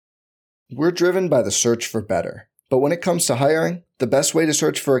We're driven by the search for better. But when it comes to hiring, the best way to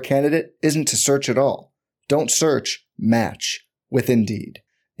search for a candidate isn't to search at all. Don't search, match with Indeed.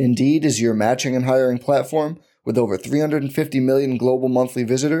 Indeed is your matching and hiring platform with over 350 million global monthly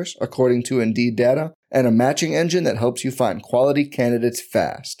visitors, according to Indeed data, and a matching engine that helps you find quality candidates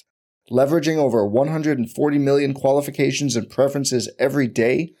fast. Leveraging over 140 million qualifications and preferences every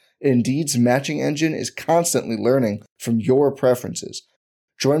day, Indeed's matching engine is constantly learning from your preferences.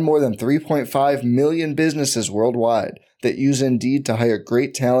 Join more than 3.5 million businesses worldwide that use Indeed to hire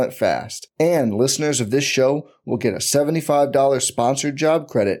great talent fast. And listeners of this show will get a $75 sponsored job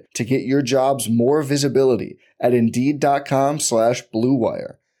credit to get your jobs more visibility at Indeed.com/Blue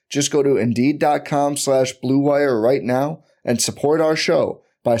Wire. Just go to Indeed.com/Blue Wire right now and support our show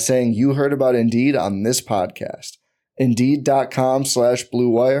by saying you heard about Indeed on this podcast. Indeed.com/Blue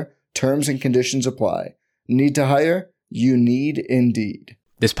Wire. Terms and conditions apply. Need to hire? You need Indeed.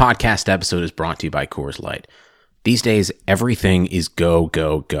 This podcast episode is brought to you by Coors Light. These days, everything is go,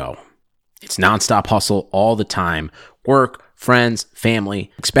 go, go. It's nonstop hustle all the time. Work, friends,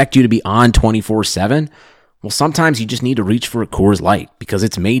 family. Expect you to be on 24/7? Well, sometimes you just need to reach for a Coors Light because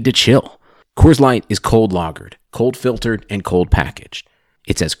it's made to chill. Coors Light is cold lagered, cold filtered, and cold packaged.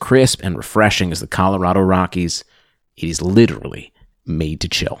 It's as crisp and refreshing as the Colorado Rockies. It is literally made to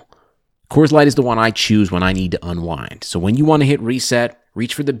chill. Coors Light is the one I choose when I need to unwind. So when you want to hit reset,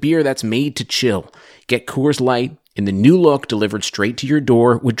 reach for the beer that's made to chill. Get Coors Light in the new look delivered straight to your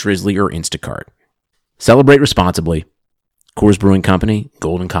door with Drizzly or Instacart. Celebrate responsibly. Coors Brewing Company,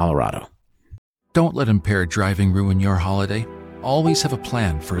 Golden, Colorado. Don't let impaired driving ruin your holiday. Always have a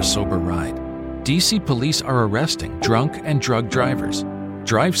plan for a sober ride. DC police are arresting drunk and drug drivers.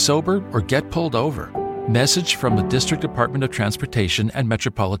 Drive sober or get pulled over. Message from the District Department of Transportation and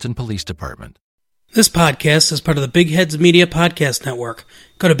Metropolitan Police Department. This podcast is part of the Big Heads Media Podcast Network.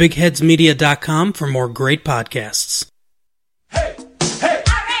 Go to bigheadsmedia.com for more great podcasts. Hey, hey,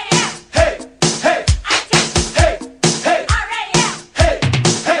 hey, hey, hey, hey,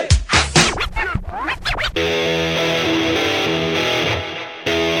 hey,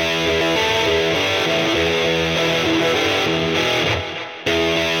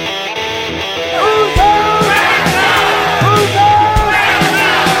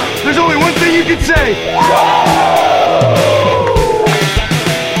 There's only one thing you can say.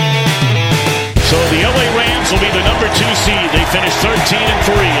 So the LA Rams will be the number 2 seed. They finished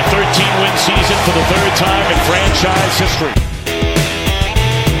 13-3, a 13-win season for the third time in franchise history.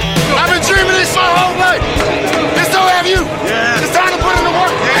 I've been dreaming this my whole life. And so have you. Yeah. It's time to put in the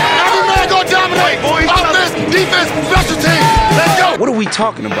work. Yeah. Every man go dominate. Offense, defense, special teams. Let's go. What are we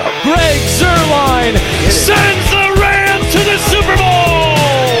talking about? Greg Zuerlein sends the Rams to the Super Bowl.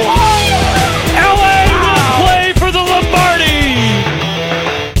 LA will play for the Lombardi.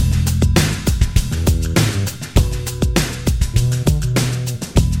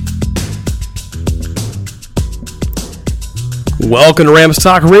 Welcome to Rams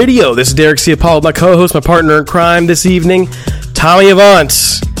Talk Radio. This is Derek C. Apollo, my co-host, my partner in crime this evening, Tommy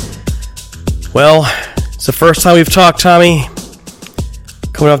Avance. Well, it's the first time we've talked, Tommy.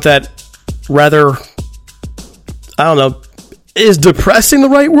 Coming off that rather, I don't know, is depressing the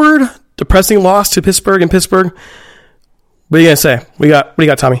right word? Depressing loss to Pittsburgh in Pittsburgh. What are you going to say? What do you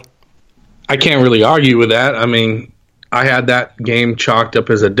got, Tommy? I can't really argue with that. I mean, I had that game chalked up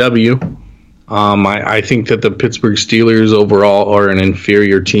as a W. I think that the Pittsburgh Steelers overall are an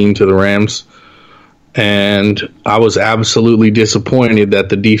inferior team to the Rams. And I was absolutely disappointed that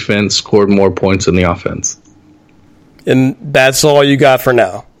the defense scored more points than the offense. And that's all you got for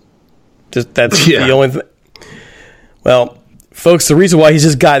now? That's the only thing? Well, folks, the reason why he's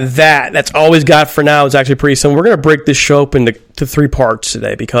just got that's all he's got for now is actually pretty simple. We're going to break this show up into 3 parts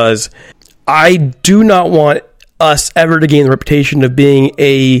today because I do not want us ever to gain the reputation of being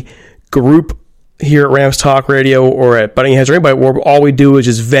a group here at Rams Talk Radio or at Butting Heads or anybody where all we do is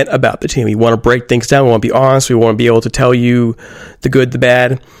just vent about the team. We want to break things down. We want to be honest. We want to be able to tell you the good, the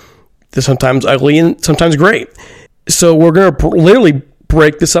bad, the sometimes ugly, and sometimes great. So we're going to literally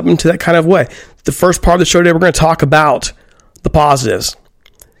break this up into that kind of way. The first part of the show today, we're going to talk about the positives.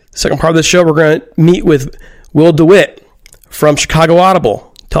 The second part of the show, we're going to meet with Will DeWitt from Chicago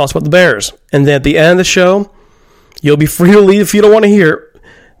Audible. Tell us about the Bears. And then at the end of the show, you'll be free to leave if you don't want to hear it.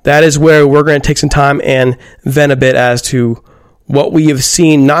 That is where we're going to take some time and vent a bit as to what we have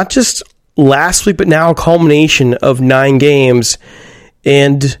seen, not just last week, but now a culmination of 9 games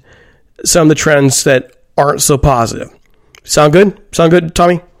and some of the trends that aren't so positive. Sound good? Sound good,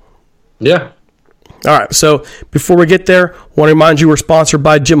 Tommy? Yeah. All right, so before we get there, I want to remind you we're sponsored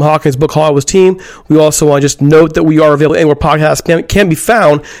by Jim Hawkins' Book Haul Iowa's Team. We also want to just note that we are available anywhere podcasts can be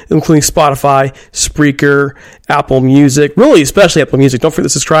found, including Spotify, Spreaker, Apple Music, really especially Apple Music. Don't forget to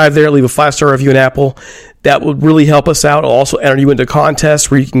subscribe there, leave a 5-star review in Apple. That would really help us out. It'll also enter you into contests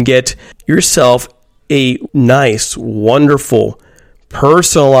where you can get yourself a nice, wonderful,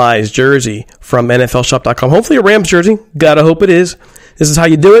 personalized jersey from NFLshop.com. Hopefully a Rams jersey. Gotta hope it is. This is how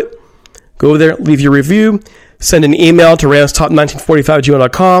you do it. Go over there, leave your review, send an email to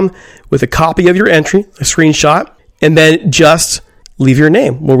ramstop1945@gmail.com with a copy of your entry, a screenshot, and then just leave your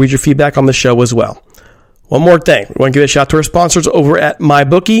name. We'll read your feedback on the show as well. One more thing. We want to give a shout out to our sponsors over at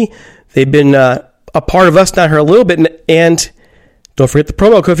MyBookie. They've been a part of us now here a little bit, and don't forget the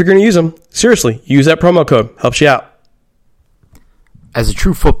promo code if you're going to use them. Seriously, use that promo code. Helps you out. As a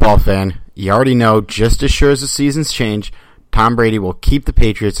true football fan, you already know just as sure as the seasons change, Tom Brady will keep the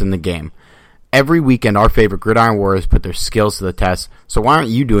Patriots in the game. Every weekend, our favorite gridiron warriors put their skills to the test, so why aren't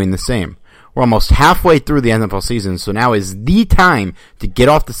you doing the same? We're almost halfway through the NFL season, so now is the time to get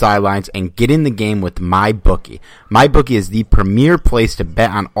off the sidelines and get in the game with MyBookie. MyBookie is the premier place to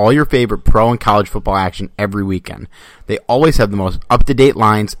bet on all your favorite pro and college football action every weekend. They always have the most up-to-date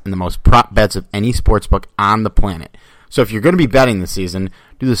lines and the most prop bets of any sportsbook on the planet. So if you're going to be betting this season,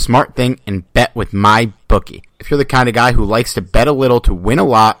 do the smart thing and bet with MyBookie. If you're the kind of guy who likes to bet a little to win a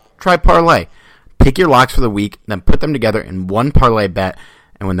lot, try parlay. Pick your locks for the week, then put them together in one parlay bet,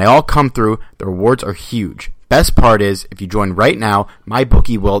 and when they all come through, the rewards are huge. Best part is, if you join right now,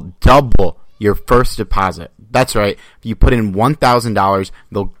 MyBookie will double your first deposit. That's right. If you put in $1,000,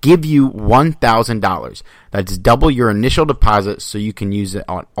 they'll give you $1,000. That's double your initial deposit, so you can use it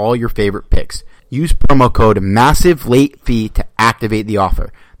on all your favorite picks. Use promo code MASSIVELATEFEE to activate the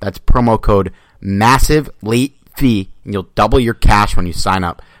offer. That's promo code MASSIVELATEFEE, and you'll double your cash when you sign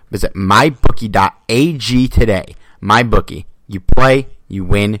up. Visit mybookie.ag today. MyBookie. You play, you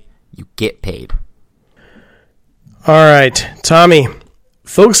win, you get paid. All right, Tommy.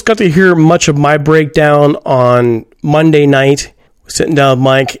 Folks got to hear much of my breakdown on Monday night, sitting down with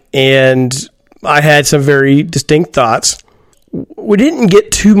Mike, and I had some very distinct thoughts. We didn't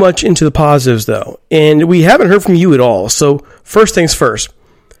get too much into the positives, though, and we haven't heard from you at all. So first things first,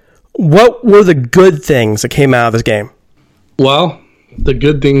 what were the good things that came out of this game? Well, the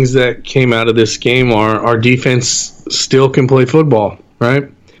good things that came out of this game are our defense still can play football, right?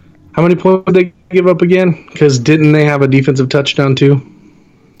 How many points did they give up again? Because didn't they have a defensive touchdown too?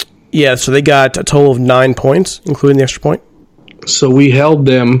 Yeah, so they got a total of 9 points, including the extra point. So we held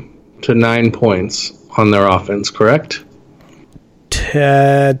them to 9 points on their offense, correct?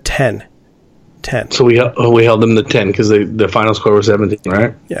 10. So we held them to 10 because the final score was 17,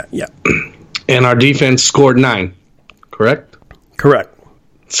 right? Yeah. And our defense scored 9, correct? Correct.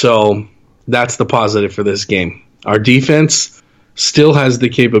 So that's the positive for this game. Our defense still has the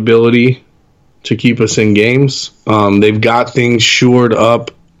capability to keep us in games. They've got things shored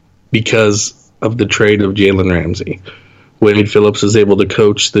up because of the trade of Jalen Ramsey. Wade Phillips is able to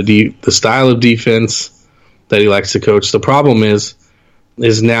coach the style of defense that he likes to coach. The problem is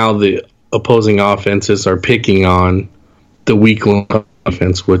now the opposing offenses are picking on the weak link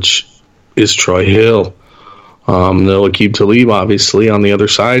offense, which is Troy Hill. They'll keep Talib, obviously, on the other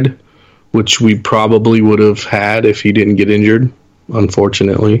side, which we probably would have had if he didn't get injured,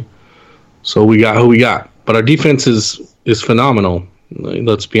 unfortunately. So we got who we got. But our defense is phenomenal.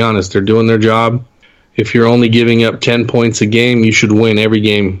 Let's be honest. They're doing their job. If you're only giving up 10 points a game, you should win every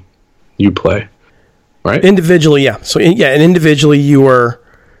game you play. Right? Individually, yeah. So, and individually you were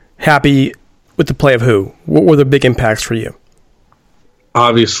happy with the play of who? What were the big impacts for you?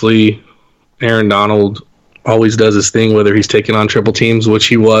 Obviously, Aaron Donald always does his thing, whether he's taking on triple teams, which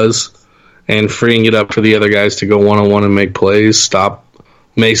he was, and freeing it up for the other guys to go one-on-one and make plays. Stop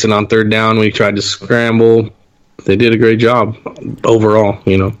Mason on third down when he tried to scramble. They did a great job overall,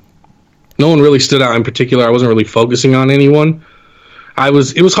 No one really stood out in particular. I wasn't really focusing on anyone. It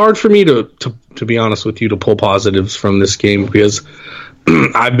was hard for me to be honest with you, to pull positives from this game because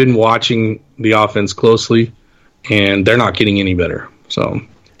I've been watching the offense closely, and they're not getting any better. So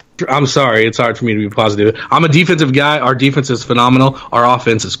I'm sorry, it's hard for me to be positive. I'm a defensive guy. Our defense is phenomenal. Our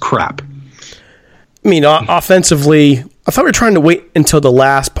offense is crap. I mean, offensively, I thought we were trying to wait until the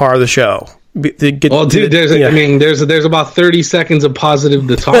last part of the show. There's about 30 seconds of positive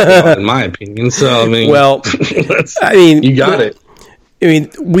to talk about, in my opinion. So, you got it. I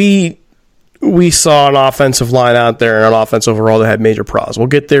mean, we saw an offensive line out there and an offense overall that had major problems. We'll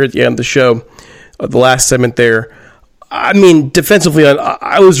get there at the end of the show, the last segment there. I mean, defensively,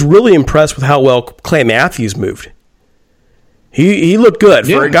 I was really impressed with how well Clay Matthews moved. He looked good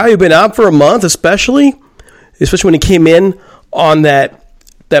for a guy who'd been out for a month, especially when he came in on that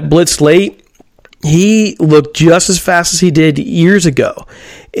blitz late. He looked just as fast as he did years ago,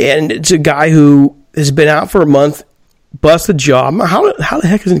 and it's a guy who has been out for a month, busted jaw. How the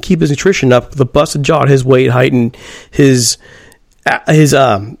heck is he going to keep his nutrition up with a busted jaw at his weight, height, and his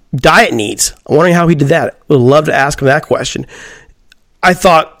diet needs? I'm wondering how he did that. Would love to ask him that question. I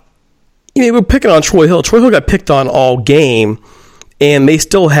thought, we're picking on Troy Hill. Troy Hill got picked on all game, and they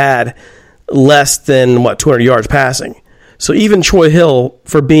still had less than 200 yards passing. So even Troy Hill,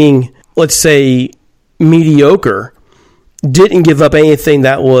 for being, let's say, mediocre, didn't give up anything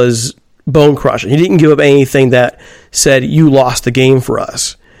that was bone crushing. He didn't give up anything that said you lost the game for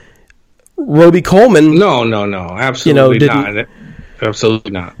us. Roby Coleman, no, absolutely not.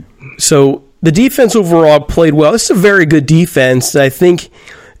 Absolutely not. So the defense overall played well. This is a very good defense. I think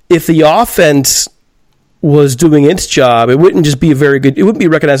if the offense was doing its job, it wouldn't just be a very good. It wouldn't be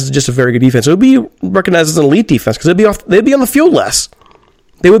recognized as just a very good defense. It would be recognized as an elite defense because they'd be on the field less.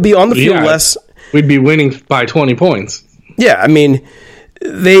 They would be on the field less. We'd be winning by 20 points. Yeah, I mean,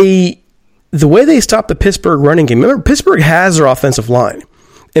 the way they stopped the Pittsburgh running game. Remember, Pittsburgh has their offensive line,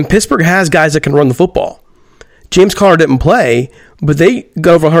 and Pittsburgh has guys that can run the football. James Conner didn't play, but they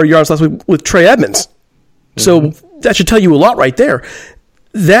got over 100 yards last week with Trey Edmonds. So that should tell you a lot right there.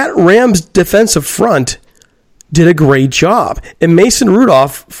 That Rams defensive front did a great job. And Mason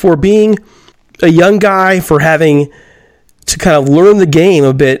Rudolph, for being a young guy, for having to kind of learn the game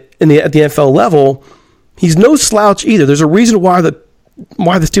a bit at the NFL level, he's no slouch either. There's a reason why the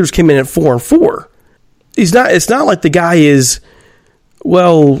Steelers came in at 4-4. It's not like the guy is,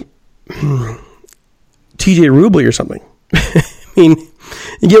 TJ Rubley or something. I mean,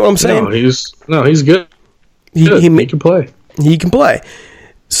 you get what I'm saying? He's good. He can play. He can play.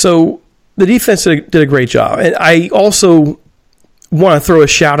 So the defense did a great job. And I also want to throw a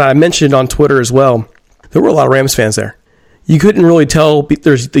shout out. I mentioned on Twitter as well. There were a lot of Rams fans there. You couldn't really tell.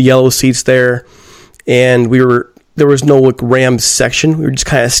 There's the yellow seats there, and there was no Rams section. We were just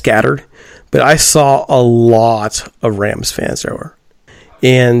kind of scattered. But I saw a lot of Rams fans there,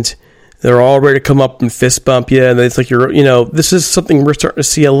 and they're all ready to come up and fist bump you. And it's like this is something we're starting to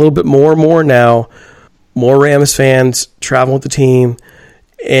see a little bit more and more now. More Rams fans traveling with the team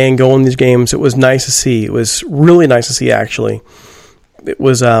and going to these games. It was nice to see. It was really nice to see, actually. It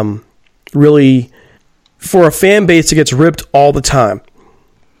was really, for a fan base that gets ripped all the time,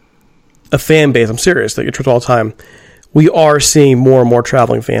 a fan base, I'm serious, that gets ripped all the time, we are seeing more and more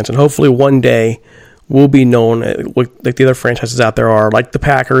traveling fans. And hopefully one day we'll be known like the other franchises out there are, like the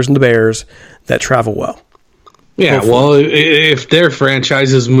Packers and the Bears, that travel well. Yeah, hopefully. Well, if their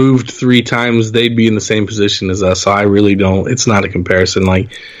franchises moved 3 times, they'd be in the same position as us. So I really don't. It's not a comparison.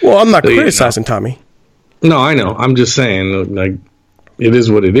 Well, I'm not criticizing Tommy. No, I know. I'm just saying, it is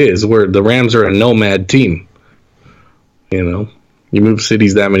what it is. Where the Rams are a nomad team. You move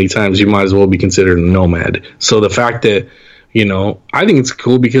cities that many times, you might as well be considered a nomad. So the fact that, I think it's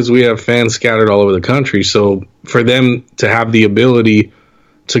cool because we have fans scattered all over the country. So for them to have the ability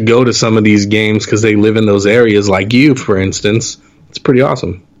to go to some of these games because they live in those areas, like you, for instance, it's pretty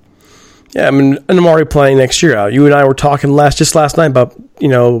awesome. Yeah, and I'm already planning next year out. You and I were talking last night about,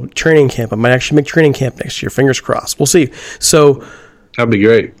 training camp. I might actually make training camp next year. Fingers crossed. We'll see. So that'd be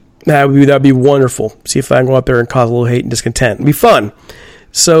great. That'd be wonderful. See if I can go up there and cause a little hate and discontent. It'd be fun.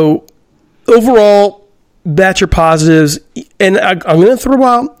 So overall, that's your positives. And I'm going to throw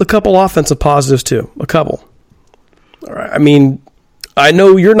out a couple offensive positives too. A couple. All right. I mean, I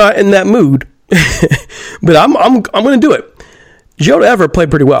know you're not in that mood, but I'm going to do it. Gerald Everett played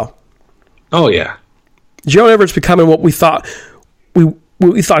pretty well. Oh yeah, Gerald Everett's becoming what we thought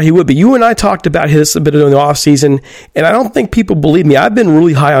he would be. You and I talked about his a bit in the offseason, and I don't think people believe me. I've been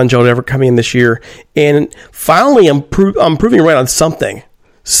really high on Gerald Everett coming in this year, and finally I'm proving right on something.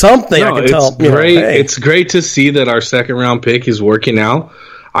 Something I can tell. Great. It's great to see that our second round pick is working out.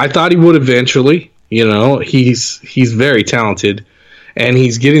 I thought he would eventually. He's very talented. And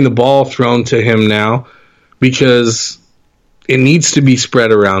he's getting the ball thrown to him now because it needs to be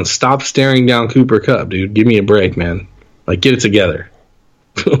spread around. Stop staring down Cooper Kupp, dude. Give me a break, man. Get it together.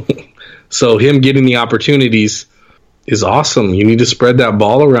 So him getting the opportunities is awesome. You need to spread that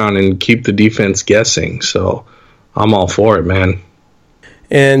ball around and keep the defense guessing. So I'm all for it, man.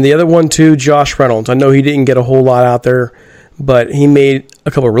 And the other one, too, Josh Reynolds. I know he didn't get a whole lot out there, but he made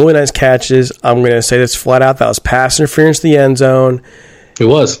a couple of really nice catches. I'm going to say this flat out. That was pass interference in the end zone. It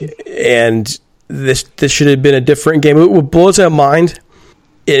was. And this should have been a different game. What blows my mind,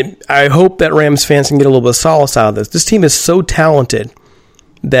 I hope that Rams fans can get a little bit of solace out of this. This team is so talented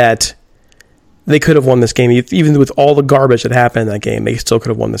that they could have won this game. Even with all the garbage that happened in that game, they still could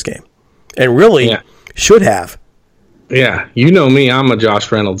have won this game. And really should have. Yeah, you know me, I'm a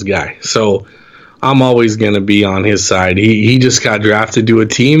Josh Reynolds guy. So I'm always going to be on his side. He just got drafted to a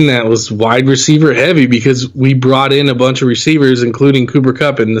team that was wide receiver heavy because we brought in a bunch of receivers, including Cooper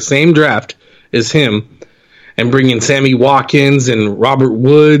Kupp, in the same draft as him, and bring in Sammy Watkins and Robert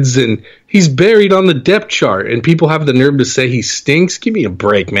Woods, and he's buried on the depth chart, and people have the nerve to say he stinks. Give me a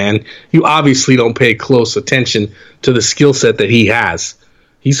break, man. You obviously don't pay close attention to the skill set that he has.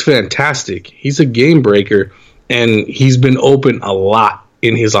 He's fantastic. He's a game breaker, and he's been open a lot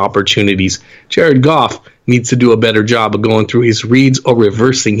in his opportunities. Jared Goff needs to do a better job of going through his reads or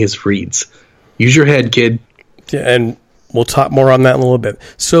reversing his reads. Use your head, kid. Yeah, and we'll talk more on that in a little bit.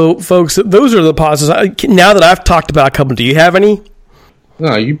 So, folks, those are the positives. Now that I've talked about a couple, do you have any?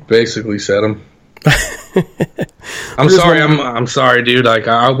 No, you basically said them. I'm sorry. I'm sorry, dude. Like,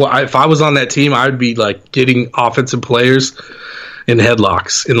 if I was on that team, I'd be like getting offensive players in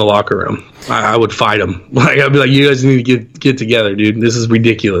headlocks in the locker room. I would fight them. Like, I'd be like, you guys need to get together, dude. This is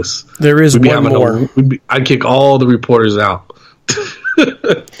ridiculous. There is one more. I'd kick all the reporters out.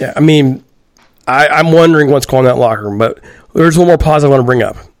 Yeah, I mean, I'm wondering what's going on in that locker room, but there's one more pause I want to bring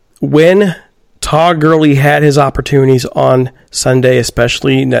up. When Todd Gurley had his opportunities on Sunday,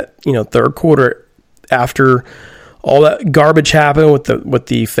 especially in that third quarter, after all that garbage happened with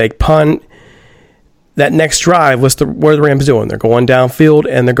the fake punt, that next drive was where the Rams doing. They're going downfield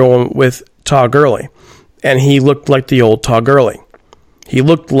and they're going with Todd Gurley, and he looked like the old Todd Gurley. He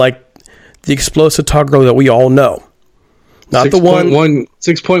looked like the explosive Todd Gurley that we all know, not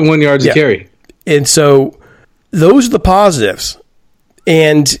 6.1 yards a carry. And so those are the positives,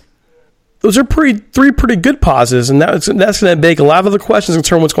 and those are three pretty good positives, and that's going to beg a lot of the questions in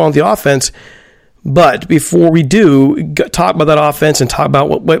terms of what's going on with the offense. But before we do talk about that offense and talk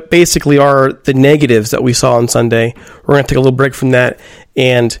about what basically are the negatives that we saw on Sunday, we're going to take a little break from that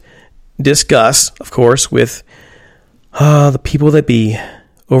and discuss, of course, with the people that be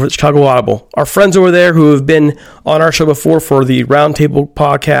over at Chicago Audible. Our friends over there who have been on our show before for the Roundtable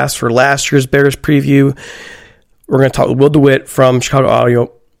podcast for last year's Bears preview. We're going to talk with Will DeWitt from Chicago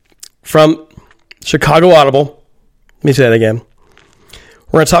Audible. Let me say that again.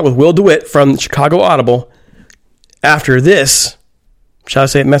 We're going to talk with Will DeWitt from Chicago Audible after this. Shall I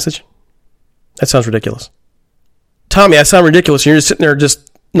say it message? That sounds ridiculous. Tommy, I sound ridiculous. You're just sitting there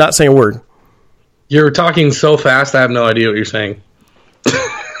just not saying a word. You're talking so fast, I have no idea what you're saying.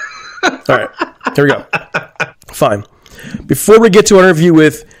 All right, here we go. Fine. Before we get to our interview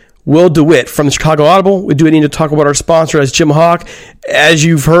with Will DeWitt from the Chicago Audible, we do need to talk about our sponsor, as Jim Hawk. As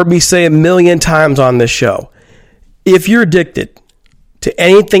you've heard me say a million times on this show, if you're addicted to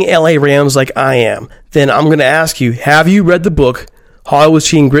anything LA Rams like I am, then I'm going to ask you, have you read the book Hollywood's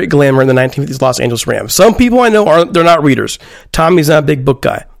Teen Grit Glamour in the 1950s Los Angeles Rams? Some people I know they're not readers. Tommy's not a big book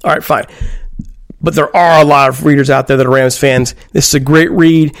guy. All right, fine. But there are a lot of readers out there that are Rams fans. This is a great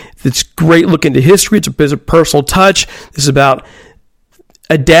read. It's great look into history. It's a personal touch. This is about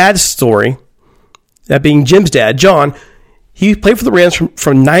a dad's story, that being Jim's dad, John. He played for the Rams from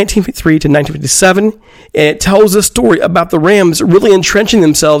 1953 to 1957, and it tells a story about the Rams really entrenching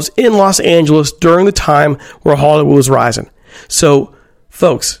themselves in Los Angeles during the time where Hollywood was rising. So,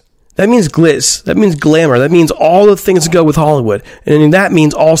 folks, that means glitz, that means glamour, that means all the things that go with Hollywood. And that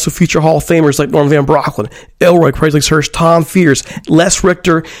means also future Hall of Famers like Norman Van Brocklin, Elroy Presley-Hurst, Tom Fears, Les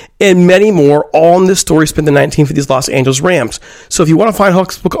Richter, and many more, all in this story spent in the 1950s Los Angeles Rams. So if you want to find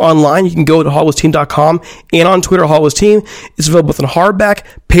Hawk's book online, you can go to HollywoodTeam.com, and on Twitter, Hollywood Team. It's available both in hardback,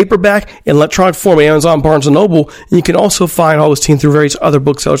 paperback, and electronic form at Amazon, Barnes & Noble. And you can also find Hollywood Team through various other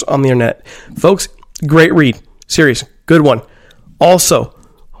booksellers on the internet. Folks, great read. Serious. Good one. Also,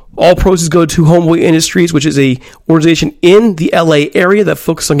 all proceeds go to Homeboy Industries, which is a organization in the LA area that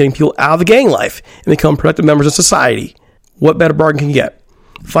focuses on getting people out of the gang life and become productive members of society. What better bargain can you get?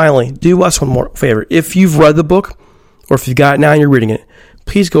 Finally, do us one more favor. If you've read the book, or if you've got it now and you're reading it,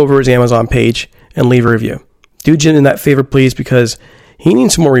 please go over his Amazon page and leave a review. Do Jim that favor, please, because he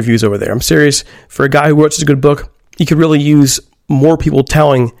needs some more reviews over there. I'm serious. For a guy who wrote such a good book, he could really use more people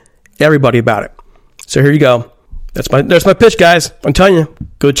telling everybody about it. So here you go. There's my pitch, guys. I'm telling you,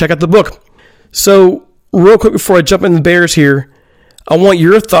 go check out the book. So, real quick before I jump into the Bears here, I want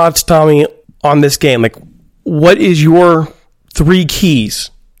your thoughts, Tommy, on this game. Like, what is your 3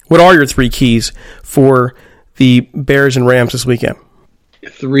 keys? What are your 3 keys for the Bears and Rams this weekend?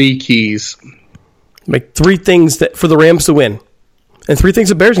 3 keys. Like 3 things that for the Rams to win, and 3 things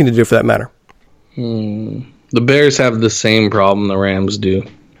the Bears need to do for that matter. The Bears have the same problem the Rams do.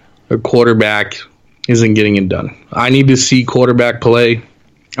 Their quarterback isn't getting it done. I need to see quarterback play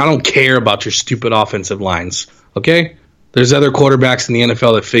I don't care about your stupid offensive lines, okay? There's other quarterbacks in the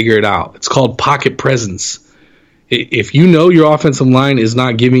NFL that figure it out. It's called pocket presence. If you know your offensive line is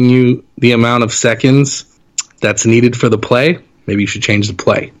not giving you the amount of seconds that's needed for the play, maybe you should change the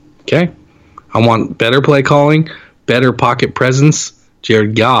play, okay? I want better play calling, better pocket presence.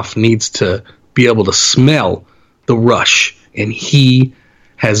 Jared Goff needs to be able to smell the rush, and he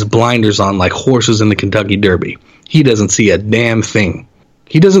has blinders on like horses in the Kentucky Derby. He doesn't see a damn thing.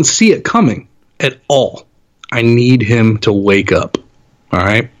 He doesn't see it coming at all. I need him to wake up, all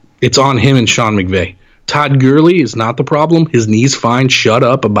right? It's on him and Sean McVay. Todd Gurley is not the problem. His knee's fine. Shut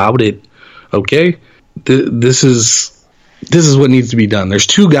up about it, okay? This is what needs to be done. There's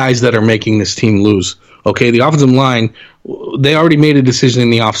two guys that are making this team lose, okay? The offensive line, they already made a decision in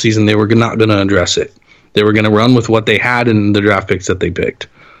the offseason. They were not going to address it. They were going to run with what they had in the draft picks that they picked,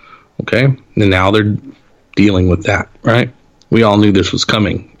 okay? And now they're dealing with that, right? We all knew this was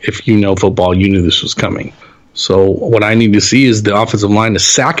coming. If you know football, you knew this was coming. So what I need to see is the offensive line to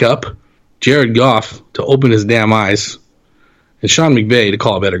sack up, Jared Goff to open his damn eyes, and Sean McVay to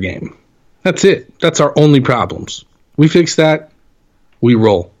call a better game. That's it. That's our only problems. We fix that, we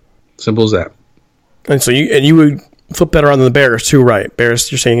roll. Simple as that. And so you would flip that around on the Bears too, right? Bears,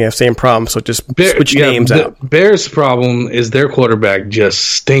 you're saying you have the same problem, so just switch names out. Bears' problem is their quarterback just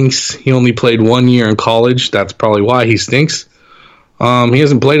stinks. He only played 1 year in college. That's probably why he stinks. He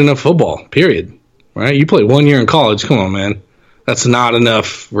hasn't played enough football, period. Right? You played 1 year in college. Come on, man. That's not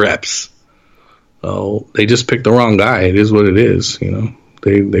enough reps. So they just picked the wrong guy. It is what it is. You know,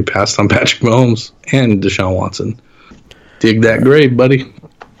 they passed on Patrick Mahomes and Deshaun Watson. Dig that grave, buddy.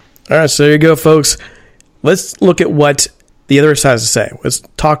 All right, so there you go, folks. Let's look at what the other side has to say. Let's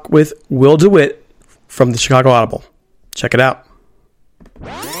talk with Will DeWitt from the Chicago Audible. Check it out.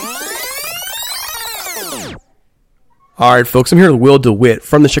 All right, folks, I'm here with Will DeWitt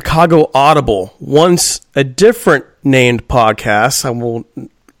from the Chicago Audible, once a different named podcast. I will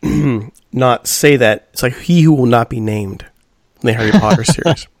not say that. It's like He Who Will Not Be Named in the Harry Potter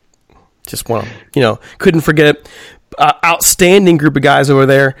series. Just want to, couldn't forget it. Outstanding group of guys over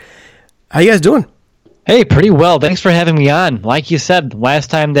there. How you guys doing? Hey, pretty well. Thanks for having me on. Like you said, last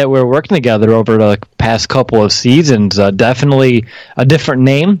time that we were working together over the past couple of seasons, definitely a different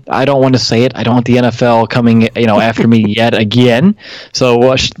name. I don't want to say it. I don't want the NFL coming, after me yet again.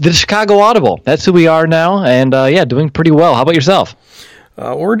 So the Chicago Audible. That's who we are now, and doing pretty well. How about yourself?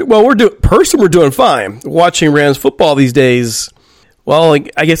 We're doing fine. Watching Rams football these days. Well,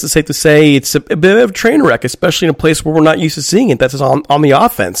 I guess it's safe to say it's a bit of a train wreck, especially in a place where we're not used to seeing it. That's on the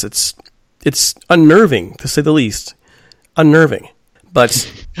offense. It's unnerving, to say the least. Unnerving. But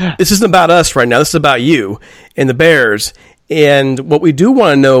this isn't about us right now. This is about you and the Bears. And what we do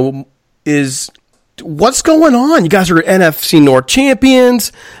want to know is what's going on? You guys are NFC North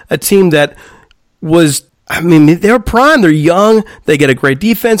champions, a team that was, they're prime. They're young. They get a great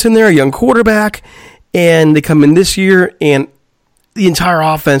defense in there, a young quarterback. And they come in this year, and the entire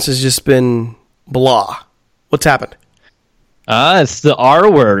offense has just been blah. What's happened? It's the R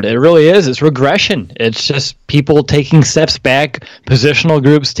word. It really is. It's regression. It's just people taking steps back, positional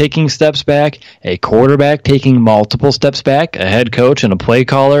groups taking steps back, a quarterback taking multiple steps back, a head coach and a play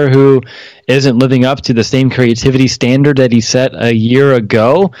caller who isn't living up to the same creativity standard that he set a year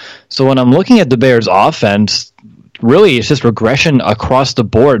ago. So when I'm looking at the Bears' offense, really it's just regression across the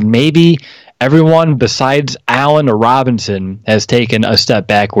board. Maybe everyone besides Allen or Robinson has taken a step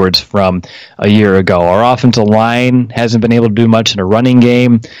backwards from a year ago. Our offensive line hasn't been able to do much in a running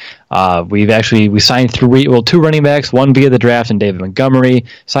game. We signed two running backs, one via the draft and David Montgomery,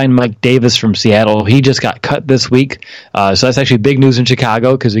 signed Mike Davis from Seattle. He just got cut this week. So that's actually big news in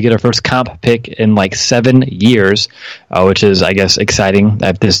Chicago because we get our first comp pick in 7 years, which is, I guess, exciting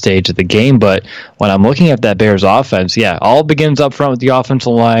at this stage of the game. But when I'm looking at that Bears offense, all begins up front with the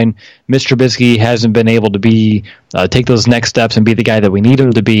offensive line. Mr. Trubisky hasn't been able to take those next steps and be the guy that we need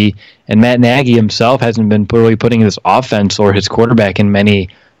him to be. And Matt Nagy himself hasn't been really putting his offense or his quarterback in many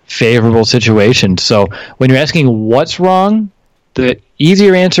favorable situations. So when you're asking what's wrong, the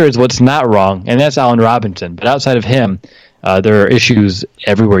easier answer is what's not wrong, and that's Allen Robinson. But outside of him, there are issues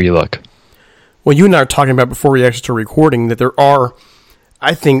everywhere you look. Well, you and I are talking about before we actually started recording that there are,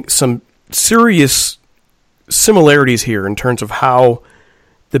 I think, some serious similarities here in terms of how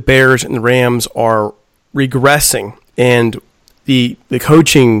the Bears and the Rams are regressing, and the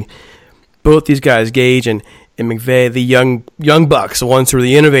coaching, both these guys, Gage and McVay, the young bucks, the ones who are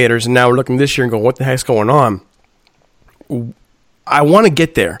the innovators, and now we're looking this year and going, what the heck's going on? I want to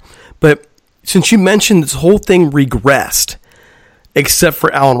get there, but since you mentioned this whole thing regressed, except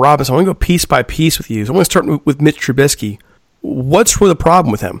for Allen Robinson, I want to go piece by piece with you. So I'm going to start with Mitch Trubisky. What's the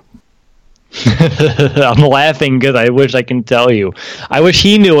problem with him? I'm laughing because I wish I can tell you. I wish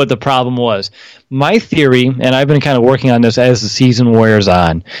he knew what the problem was. My theory, and I've been kind of working on this as the season wears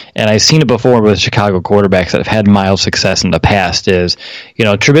on, and I've seen it before with Chicago quarterbacks that have had mild success in the past, is,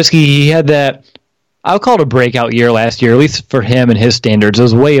 Trubisky, he had that, I'll call it a breakout year last year, at least for him and his standards. It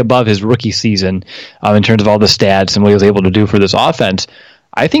was way above his rookie season in terms of all the stats and what he was able to do for this offense.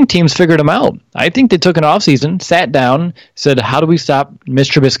 I think teams figured him out. I think they took an offseason, sat down, said, how do we stop Mitch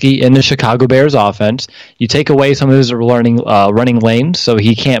Trubisky in the Chicago Bears offense? You take away some of his running lanes so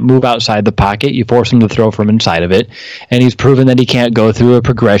he can't move outside the pocket. You force him to throw from inside of it. And he's proven that he can't go through a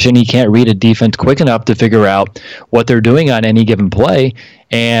progression. He can't read a defense quick enough to figure out what they're doing on any given play.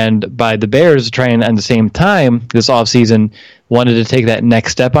 And by the Bears trying at the same time this offseason wanted to take that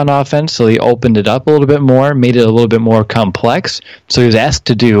next step on offense, so he opened it up a little bit more, made it a little bit more complex, so he was asked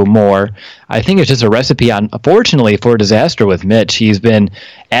to do more. I think it's just a recipe, unfortunately, for disaster with Mitch. He's been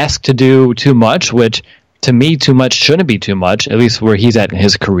asked to do too much, which to me, too much shouldn't be too much, at least where he's at in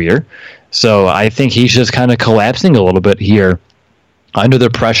his career. So I think he's just kind of collapsing a little bit here. Under the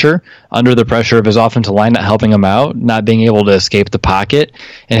pressure of his offensive line not helping him out, not being able to escape the pocket,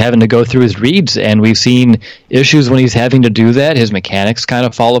 and having to go through his reads. And we've seen issues when he's having to do that. His mechanics kind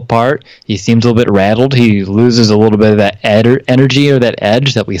of fall apart. He seems a little bit rattled. He loses a little bit of that energy or that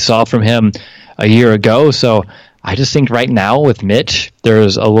edge that we saw from him a year ago. So I just think right now with Mitch,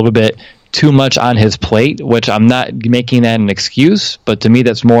 there's a little bit too much on his plate, which I'm not making that an excuse, but to me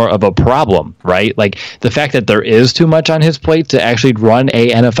that's more of a problem, right? Like the fact that there is too much on his plate to actually run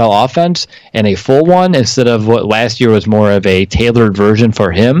a NFL offense and a full one instead of what last year was more of a tailored version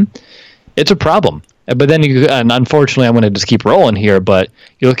for him, it's a problem. But then, and unfortunately, I'm going to just keep rolling here, but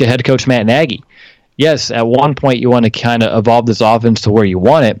you look at head coach Matt Nagy. Yes, at one point you want to kind of evolve this offense to where you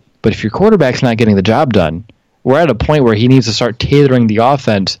want it, but if your quarterback's not getting the job done, we're at a point where he needs to start tailoring the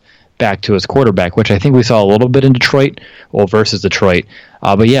offense back to his quarterback, which I think we saw a little bit in Detroit, versus Detroit.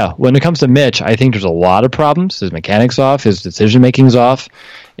 But yeah, when it comes to Mitch, I think there's a lot of problems. His mechanics off, his decision-making's off,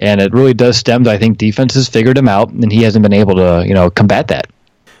 and it really does stem to, I think, defenses figured him out, and he hasn't been able to, combat that.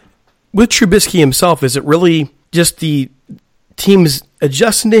 With Trubisky himself, is it really just the teams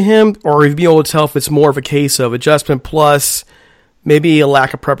adjusting to him, or have you been able to tell if it's more of a case of adjustment plus maybe a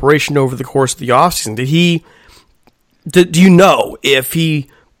lack of preparation over the course of the offseason? Do you know if he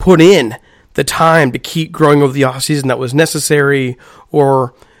put in the time to keep growing over the offseason that was necessary,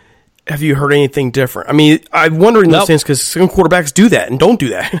 or have you heard anything different? I mean, I'm wondering those things because some quarterbacks do that and don't do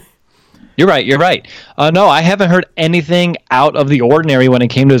that. You're right. No, I haven't heard anything out of the ordinary when it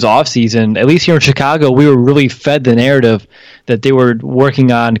came to his offseason. At least here in Chicago, we were really fed the narrative that they were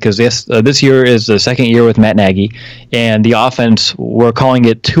working on, because this year is the second year with Matt Nagy, and the offense, we're calling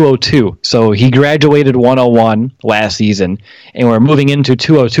it 202. So he graduated 101 last season, and we're moving into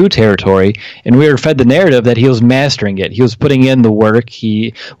 202 territory, and we were fed the narrative that he was mastering it. He was putting in the work,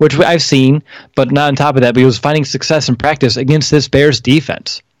 which I've seen, but not on top of that, but he was finding success in practice against this Bears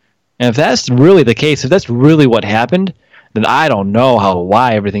defense. And if that's really the case, if that's really what happened, then I don't know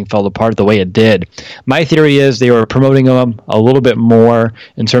why everything fell apart the way it did. My theory is they were promoting him a little bit more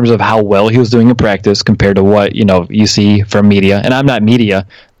in terms of how well he was doing in practice compared to what you see from media. And I'm not media,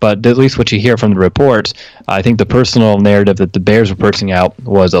 but at least what you hear from the reports, I think the personal narrative that the Bears were pushing out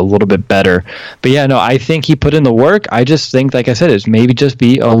was a little bit better. But yeah, no, I think he put in the work. I just think, like I said, it's maybe just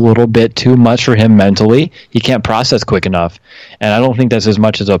be a little bit too much for him mentally. He can't process quick enough. And I don't think that's as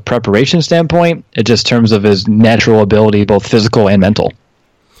much as a preparation standpoint. It's just terms of his natural ability, both physical and mental.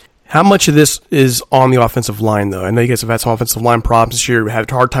 How much of this is on the offensive line, though? I know you guys have had some offensive line problems this year. We had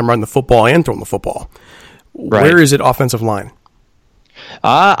a hard time running the football and throwing the football. Right. Where is it offensive line?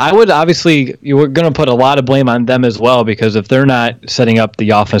 I would obviously, you were going to put a lot of blame on them as well, because if they're not setting up the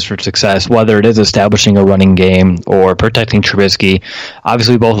offense for success, whether it is establishing a running game or protecting Trubisky,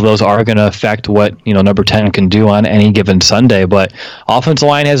 obviously both of those are going to affect what number 10 can do on any given Sunday. But offensive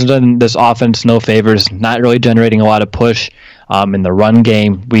line hasn't done this offense no favors, not really generating a lot of push. In the run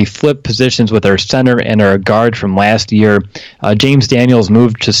game, we flipped positions with our center and our guard from last year. James Daniels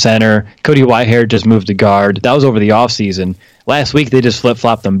moved to center. Cody Whitehair just moved to guard. That was over the offseason. Last week, they just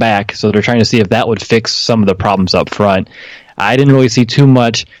flip-flopped them back, so they're trying to see if that would fix some of the problems up front. I didn't really see too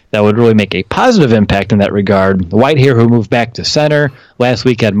much that would really make a positive impact in that regard. Whitehair, who moved back to center, last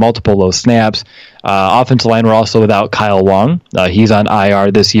week had multiple low snaps. Offensive line, we're also without Kyle Long. He's on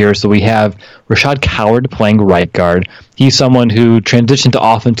IR this year, so we have Rashad Coward playing right guard. He's someone who transitioned to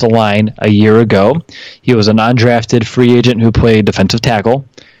offensive line a year ago. He was an undrafted free agent who played defensive tackle,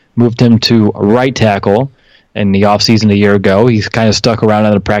 moved him to right tackle. in the offseason a year ago. He's kind of stuck around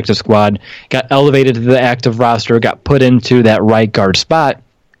on the practice squad, got elevated to the active roster, got put into that right guard spot.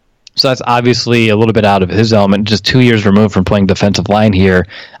 So that's obviously a little bit out of his element, just 2 years removed from playing defensive line here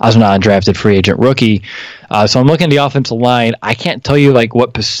as an undrafted free agent rookie. So I'm looking at the offensive line. I can't tell you like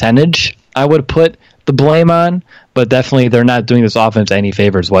what percentage I would put the blame on, but definitely they're not doing this offense any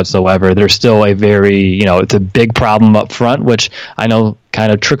favors whatsoever. They're still a very, it's a big problem up front, which I know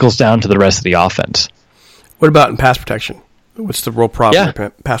kind of trickles down to the rest of the offense. What about in pass protection? What's the real problem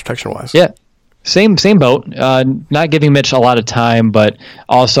pass protection-wise? Yeah. Same boat. Not giving Mitch a lot of time, but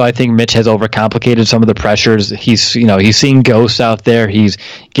also I think Mitch has overcomplicated some of the pressures. He's seeing ghosts out there. He's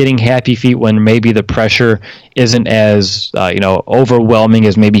getting happy feet when maybe the pressure isn't as overwhelming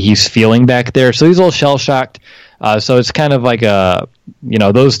as maybe he's feeling back there. So he's a little shell shocked. So it's kind of like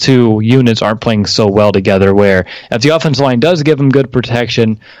those two units aren't playing so well together. Where if the offensive line does give him good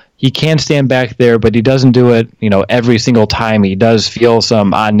protection, he can stand back there, but he doesn't do it, every single time. He does feel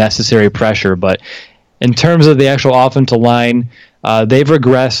some unnecessary pressure. But in terms of the actual offensive line, they've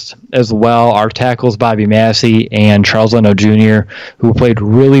regressed as well. Our tackles, Bobby Massey and Charles Leno Jr., who played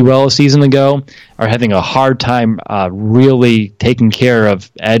really well a season ago, are having a hard time really taking care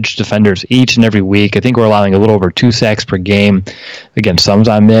of edge defenders each and every week. I think we're allowing a little over 2 sacks per game. Again, some's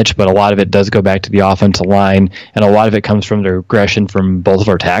on Mitch, but a lot of it does go back to the offensive line, and a lot of it comes from the regression from both of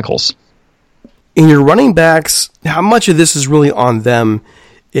our tackles. In your running backs, how much of this is really on them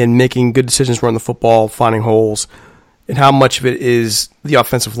in making good decisions, running the football, finding holes, and how much of it is the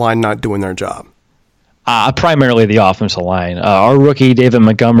offensive line not doing their job? Primarily the offensive line. Our rookie, David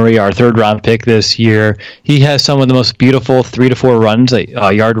Montgomery, our third-round pick this year, he has some of the most beautiful 3 to 4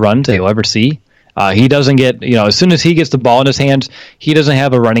 yard runs that you'll ever see. He doesn't get, as soon as he gets the ball in his hands, he doesn't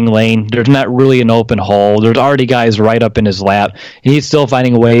have a running lane. There's not really an open hole. There's already guys right up in his lap. He's still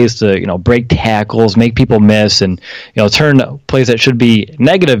finding ways to, break tackles, make people miss, and, turn plays that should be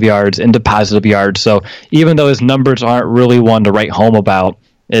negative yards into positive yards. So even though his numbers aren't really one to write home about,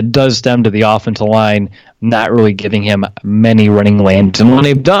 it does stem to the offensive line not really giving him many running lanes. And when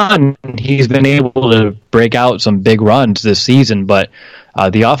they've done, he's been able to break out some big runs this season, but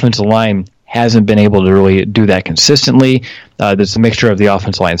the offensive line hasn't been able to really do that consistently. There's a mixture of the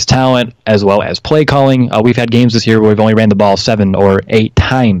offensive line's talent as well as play calling. We've had games this year where we've only ran the ball 7 or 8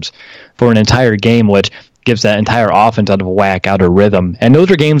 times for an entire game, which gives that entire offense out of whack, out of rhythm. And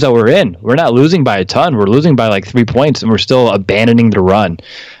those are games that we're in. We're not losing by a ton. We're losing by like 3 points, and we're still abandoning the run.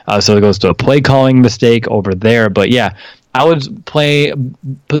 So it goes to a play calling mistake over there. But yeah, I would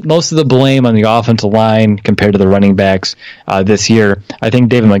put most of the blame on the offensive line compared to the running backs this year. I think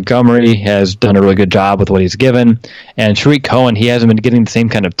David Montgomery has done a really good job with what he's given. And Tariq Cohen, he hasn't been getting the same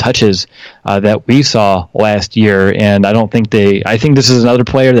kind of touches that we saw last year. And I think this is another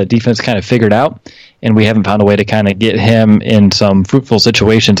player that defense kind of figured out. And we haven't found a way to kind of get him in some fruitful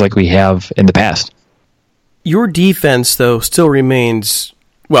situations like we have in the past. Your defense, though, still remains,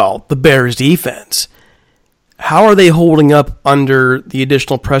 the Bears' defense. How are they holding up under the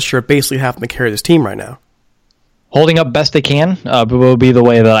additional pressure of basically having to carry this team right now? Holding up best they can will be the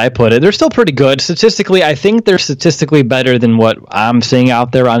way that I put it. They're still pretty good. Statistically, I think they're statistically better than what I'm seeing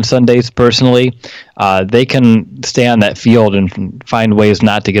out there on Sundays personally. They can stay on that field and find ways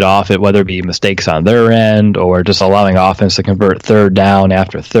not to get off it, whether it be mistakes on their end or just allowing offense to convert third down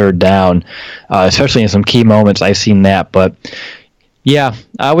after third down, especially in some key moments. I've seen that. But, yeah,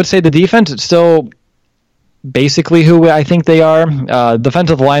 I would say the defense is still basically who I think they are.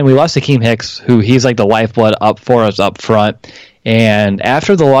 Defensive line, we lost Akeem Hicks, who he's like the lifeblood up for us up front. And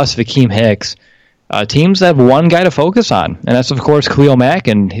after the loss of Akeem Hicks, teams have one guy to focus on, and that's, of course, Khalil Mack.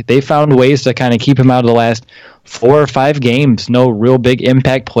 And they found ways to kind of keep him out of the last 4 or 5 games. No real big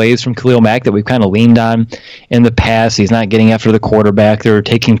impact plays from Khalil Mack that we've kind of leaned on in the past. He's not getting after the quarterback. They're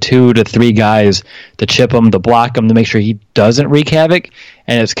taking 2 to 3 guys to chip him, to block him, to make sure he doesn't wreak havoc.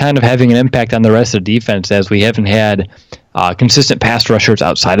 And it's kind of having an impact on the rest of the defense, as we haven't had consistent pass rushers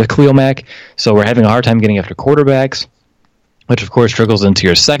outside of Khalil Mack. So we're having a hard time getting after quarterbacks, which of course trickles into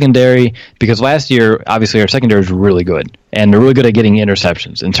your secondary, because last year, obviously, our secondary was really good, and they're really good at getting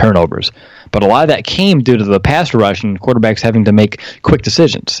interceptions and turnovers. But a lot of that came due to the pass rush and quarterbacks having to make quick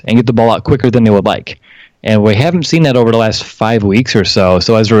decisions and get the ball out quicker than they would like. And we haven't seen that over the last 5 weeks or so.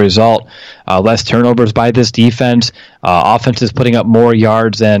 So as a result, less turnovers by this defense. Offense is putting up more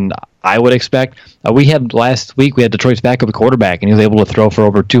yards than I would expect. Last week, we had Detroit's backup quarterback, and he was able to throw for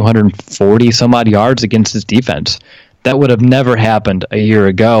over 240 some odd yards against his defense. That would have never happened a year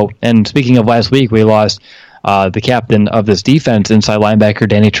ago. And speaking of last week, we lost the captain of this defense, inside linebacker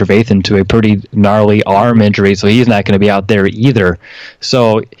Danny Trevathan, to a pretty gnarly arm injury, so he's not going to be out there either.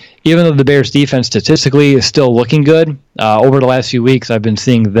 So even though the Bears defense statistically is still looking good, over the last few weeks, I've been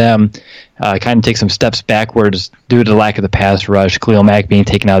seeing them kind of take some steps backwards due to the lack of the pass rush, Khalil Mack being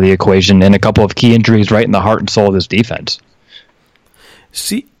taken out of the equation, and a couple of key injuries right in the heart and soul of this defense.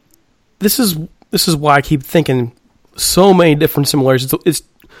 See, this is why I keep thinking so many different similarities. It's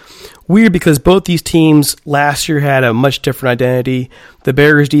weird because both these teams last year had a much different identity. The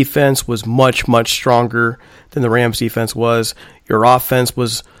Bears defense was much, much stronger than the Rams defense was. Your offense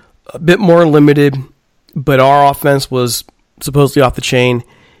was a bit more limited, but our offense was supposedly off the chain.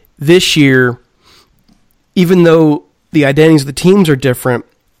 This year, even though the identities of the teams are different,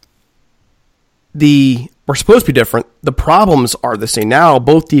 we're supposed to be different. The problems are the same. Now,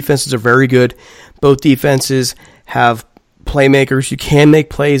 both defenses are very good. Both defenses have playmakers. You can make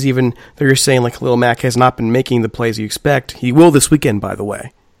plays, even though you're saying like Khalil Mack has not been making the plays you expect. He will this weekend, by the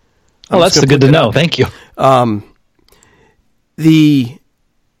way. That's good to know. Thank you.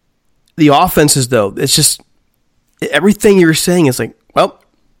 The offenses, though, it's just everything you're saying is like, well,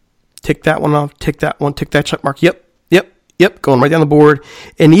 tick that one off, tick that one, tick that check mark. Yep, going right down the board.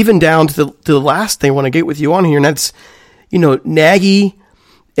 And even down to the last thing I want to get with you on here, and that's, Nagy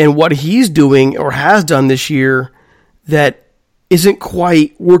and what he's doing or has done this year that isn't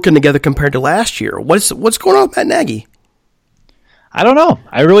quite working together compared to last year. What's going on with Matt Nagy? I don't know.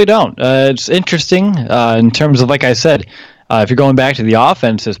 I really don't. It's interesting in terms of, like I said, if you're going back to the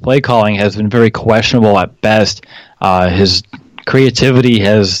offense, his play calling has been very questionable at best. His creativity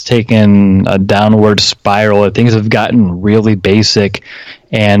has taken a downward spiral. Things have gotten really basic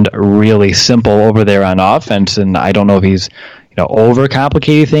and really simple over there on offense, and I don't know if he's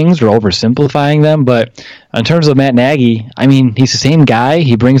overcomplicating things or oversimplifying them, but in terms of Matt Nagy, I mean, he's the same guy.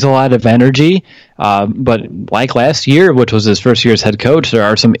 He brings a lot of energy, but like last year, which was his first year as head coach, there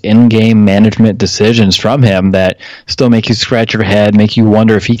are some in-game management decisions from him that still make you scratch your head, make you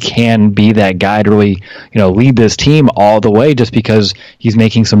wonder if he can be that guy to really, lead this team all the way, just because he's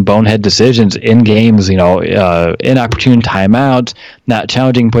making some bonehead decisions in games, inopportune timeouts, not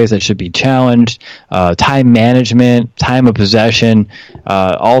challenging plays that should be challenged, time management, time of possession,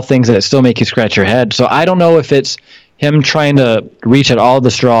 all things that still make you scratch your head. So I don't know if it's him trying to reach at all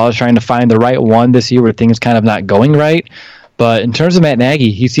the straws, trying to find the right one this year where things kind of not going right. But in terms of Matt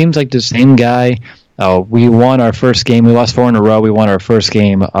Nagy, he seems like the same guy. We won our first game. We lost 4 in a row. We won our first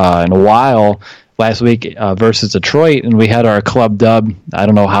game in a while last week versus Detroit, and we had our club dub. I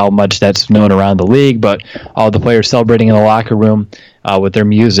don't know how much that's known around the league, but all the players celebrating in the locker room with their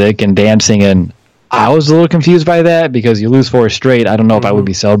music and dancing, and I was a little confused by that because you lose 4 straight. I don't know if I would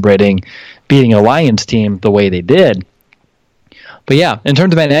be celebrating beating a Lions team the way they did. But yeah, in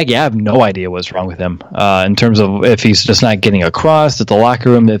terms of Matt Nagy, I have no idea what's wrong with him. In terms of if he's just not getting across at the locker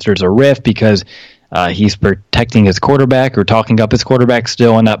room, if there's a rift because he's protecting his quarterback or talking up his quarterback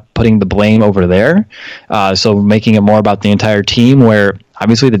still and not putting the blame over there. So making it more about the entire team, where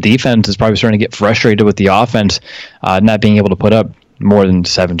obviously the defense is probably starting to get frustrated with the offense not being able to put up more than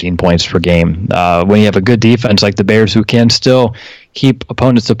 17 points per game. When you have a good defense like the Bears, who can still keep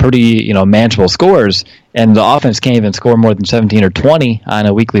opponents to pretty manageable scores, and the offense can't even score more than 17 or 20 on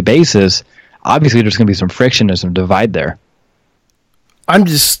a weekly basis, obviously there's going to be some friction and some divide there. I'm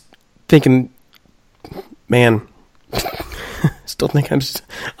just thinking, man, still think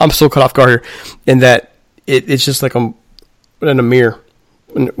I'm so caught off guard here, in that it's just like I'm in a mirror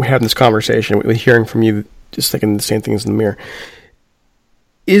when we're having this conversation, we're hearing from you, just thinking the same things in the mirror.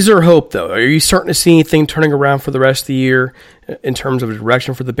 Is there hope, though? Are you starting to see anything turning around for the rest of the year in terms of a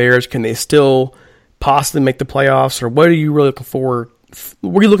direction for the Bears? Can they still possibly make the playoffs, or what are you really looking forward?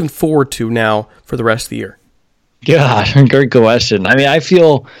 What are you looking forward to now for the rest of the year? Gosh, great question. I mean, I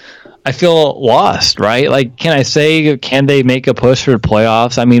feel lost, right? Like, can they make a push for the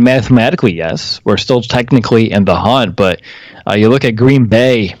playoffs? I mean, mathematically, yes. We're still technically in the hunt, but you look at Green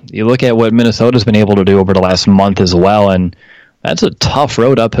Bay, you look at what Minnesota's been able to do over the last month as well, and that's a tough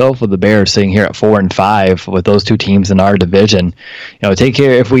road uphill for the Bears sitting here at 4-5 with those two teams in our division. Take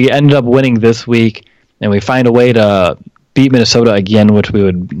care. If we end up winning this week and we find a way to beat Minnesota again, which we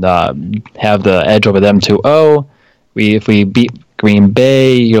would have the edge over them 2-0. If we beat Green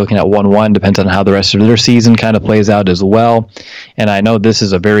Bay, you're looking at 1-1, depends on how the rest of their season kind of plays out as well. And I know this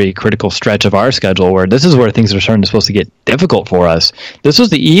is a very critical stretch of our schedule where this is where things are starting to supposed to get difficult for us. This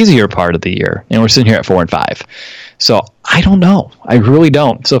was the easier part of the year, and we're sitting here at 4-5. So I don't know. I really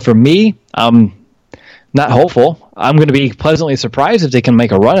don't. So for me, I'm not hopeful. I'm going to be pleasantly surprised if they can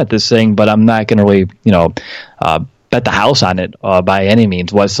make a run at this thing, but I'm not going to really, bet the house on it by any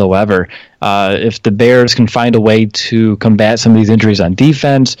means whatsoever. If the Bears can find a way to combat some of these injuries on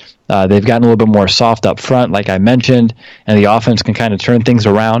defense, they've gotten a little bit more soft up front, like I mentioned, and the offense can kind of turn things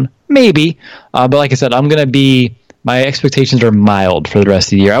around. Maybe. But like I said, my expectations are mild for the rest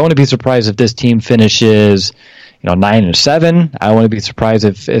of the year. I wouldn't be surprised if this team finishes 9-7. I wouldn't be surprised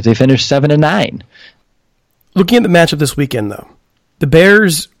if they finish 7-9. Looking at the matchup this weekend, though, the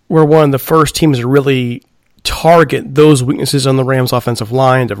Bears were one of the first teams to really target those weaknesses on the Rams' offensive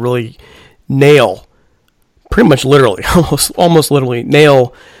line, to really nail, pretty much literally, almost literally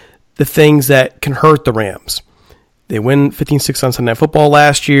nail the things that can hurt the Rams. They win 15-6 on Sunday Night Football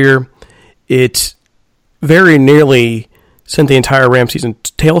last year. It very nearly sent the entire Rams season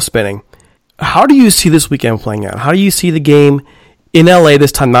tail spinning. How do you see this weekend playing out? How do you see the game in LA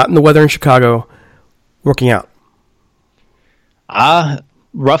this time, not in the weather in Chicago, working out?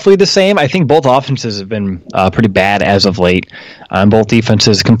 Roughly the same. I think both offenses have been pretty bad as of late. Both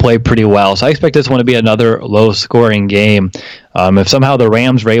defenses can play pretty well. So I expect this one to be another low-scoring game. If somehow the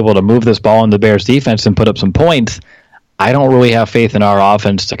Rams were able to move this ball in the Bears' defense and put up some points, I don't really have faith in our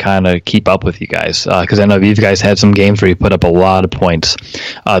offense to kind of keep up with you guys, because I know you guys had some games where you put up a lot of points.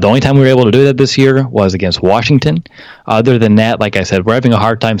 The only time we were able to do that this year was against Washington. Other than that, like I said, we're having a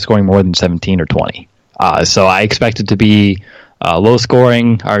hard time scoring more than 17 or 20. So I expect it to be low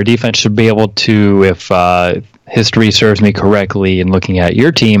scoring. Our defense should be able to, if history serves me correctly in looking at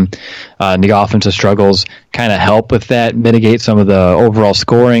your team, and the offensive struggles kind of help with that, mitigate some of the overall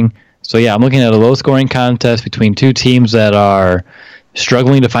scoring. So yeah, I'm looking at a low-scoring contest between two teams that are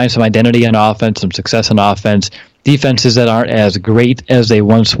struggling to find some identity on offense, some success on offense, defenses that aren't as great as they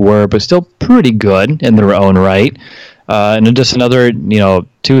once were, but still pretty good in their own right. And then just another,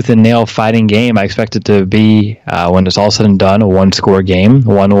 tooth and nail fighting game. I expect it to be, when it's all said and done, a one-score game,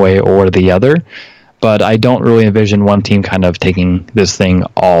 one way or the other. But I don't really envision one team kind of taking this thing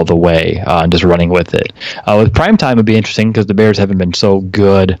all the way and just running with it. With primetime, it would be interesting because the Bears haven't been so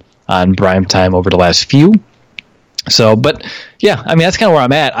good on prime time over the last few. So, but yeah, that's kind of where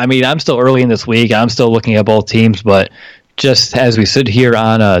I'm at. I'm still early in this week. I'm still looking at both teams, but just as we sit here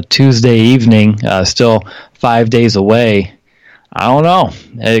on a Tuesday evening, still 5 days away, I don't know.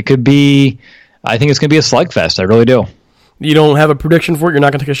 It could be, I think it's going to be a slugfest. I really do. You don't have a prediction for it? You're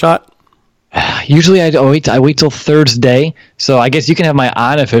not going to take a shot? Usually I wait till Thursday, so I guess you can have my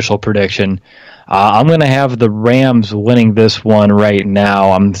unofficial prediction. I'm going to have the Rams winning this one right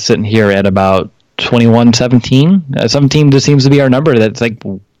now. I'm sitting here at about 21-17. Some team just seems to be our number. That's like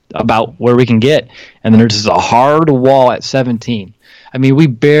about where we can get. And then there's just a hard wall at 17. We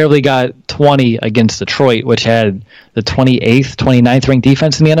barely got 20 against Detroit, which had the 28th, 29th ranked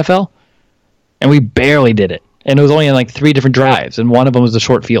defense in the NFL. And we barely did it. And it was only in like 3 different drives, and one of them was a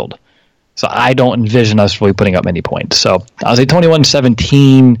short field. So I don't envision us really putting up many points. So I'll say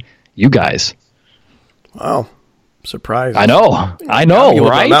 21-17, you guys. Wow. Surprise. I know,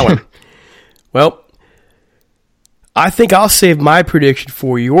 right? That one. Well, I think I'll save my prediction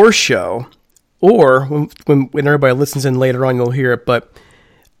for your show, or when everybody listens in later on, you'll hear it. But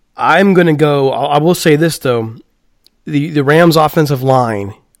I'm going to go, I will say this, though. The Rams' offensive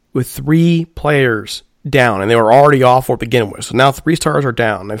line with 3 players down, and they were already off to begin with. So now 3 stars are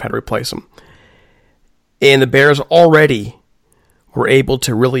down. They've had to replace them. And the Bears already were able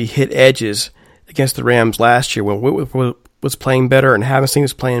to really hit edges against the Rams last year when Whit was playing better and Havenstein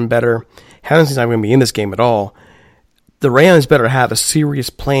was playing better. Havenstein's not going to be in this game at all. The Rams better have a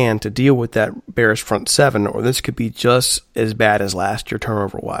serious plan to deal with that Bears front 7, or this could be just as bad as last year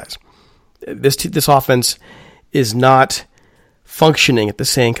turnover-wise. This offense is not functioning at the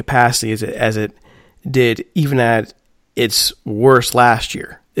same capacity as it did even at its worst last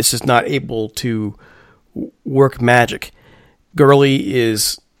year. It's just not able to work magic. Gurley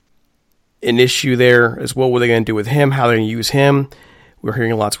is an issue there as well. What are they going to do with him? How are they going to use him? We're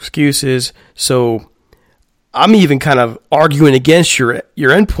hearing lots of excuses. So I'm even kind of arguing against your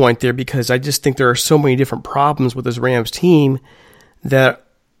endpoint there, because I just think there are so many different problems with this Rams team that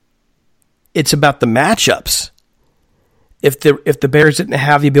it's about the matchups. If the Bears didn't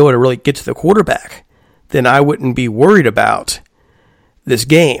have the ability to really get to the quarterback, then I wouldn't be worried about this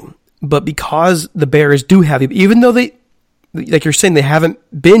game. But because the Bears do have, even though they, like you're saying, they haven't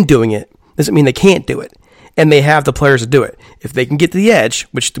been doing it, doesn't mean they can't do it. And they have the players to do it. If they can get to the edge,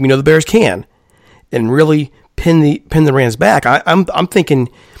 which we know the Bears can, and really pin the Rams back, I'm thinking,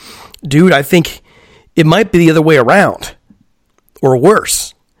 dude, I think it might be the other way around, or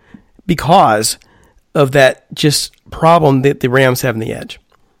worse, because of that just problem that the Rams have in the edge.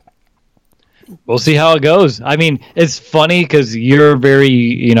 We'll see how it goes. I mean, it's funny because you're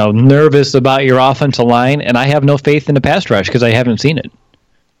very, nervous about your offensive line, and I have no faith in the pass rush because I haven't seen it.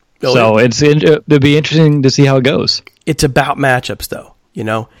 So it'll be interesting to see how it goes. It's about matchups, though,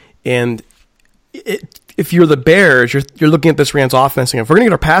 and if you're the Bears, you're looking at this Rams offense, and if we're going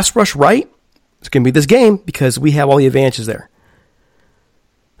to get our pass rush right, it's going to be this game because we have all the advantages there.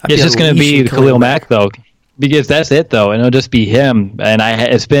 It's just going to be Khalil Mack, though, because that's it, though, and it'll just be him. And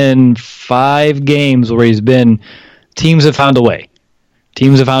it's been 5 games where teams have found a way.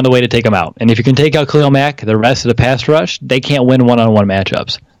 Teams have found a way to take him out. And if you can take out Khalil Mack, the rest of the pass rush, they can't win one-on-one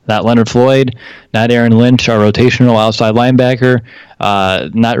matchups. Not Leonard Floyd, not Aaron Lynch, our rotational outside linebacker,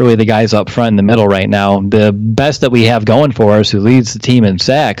 not really the guys up front in the middle right now. The best that we have going for us, who leads the team in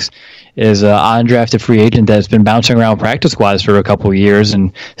sacks, is an undrafted free agent that's been bouncing around practice squads for a couple of years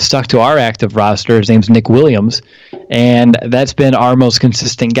and stuck to our active roster. His name's Nick Williams, and that's been our most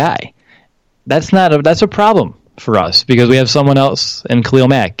consistent guy. That's a problem for us because we have someone else in Khalil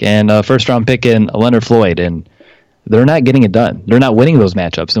Mack and a first-round pick in Leonard Floyd, and they're not getting it done. They're not winning those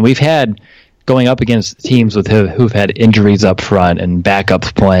matchups. And we've had going up against teams who've had injuries up front and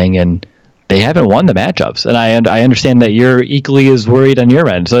backups playing, and they haven't won the matchups. And I understand that you're equally as worried on your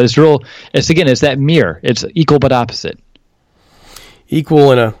end. So it's that mirror. It's equal but opposite.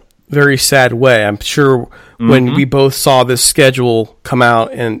 Equal in a very sad way. I'm sure when we both saw this schedule come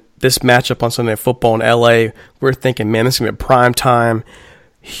out and this matchup on Sunday Night Football in LA, we're thinking, man, this is going to be prime time.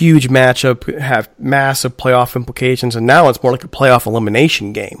 Huge matchup, have massive playoff implications, and now it's more like a playoff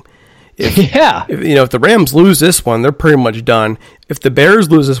elimination game. If the Rams lose this one, they're pretty much done. If the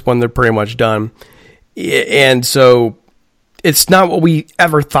Bears lose this one, they're pretty much done. And so it's not what we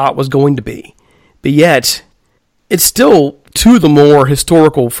ever thought was going to be. But yet, it's still 2 of the more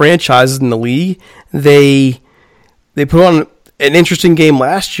historical franchises in the league. They put on an interesting game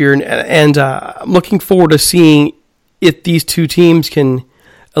last year, and I'm looking forward to seeing if these 2 teams can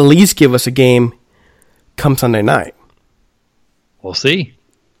at least give us a game come Sunday night. We'll see.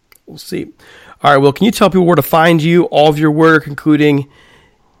 All right, Will, can you tell people where to find you, all of your work, including...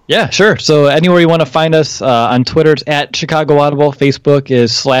 Yeah, sure. So anywhere you want to find us, on Twitter, it's at Chicago Audible. Facebook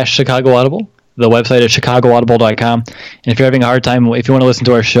is /Chicago Audible. The website is chicagoaudible.com. And if you're having a hard time, if you want to listen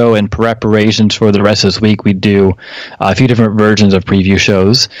to our show in preparations for the rest of this week, we do a few different versions of preview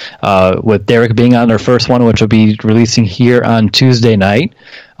shows, with Derek being on our first one, which will be releasing here on Tuesday night.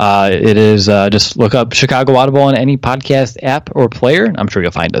 It is just look up Chicago Audible on any podcast app or player. I'm sure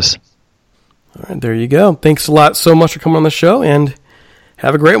you'll find us. All right, there you go. Thanks a lot so much for coming on the show, and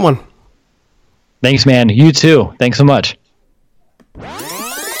have a great one. Thanks, man. You too. Thanks so much.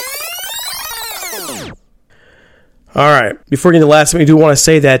 All right. Before getting to the last thing, we do want to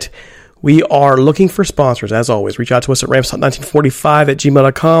say that we are looking for sponsors. As always, reach out to us at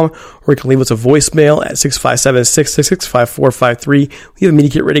ramstalk1945@gmail.com, or you can leave us a voicemail at 657-666-5453. We have a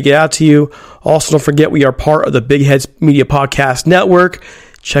media kit ready to get out to you. Also, don't forget we are part of the Big Heads Media Podcast Network.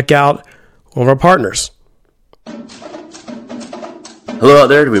 Check out one of our partners. Hello out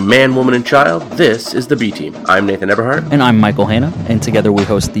there to a man, woman, and child. This is the B-Team. I'm Nathan Eberhardt. And I'm Michael Hanna. And together we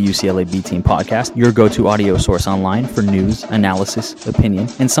host the UCLA B-Team podcast, your go-to audio source online for news, analysis, opinion,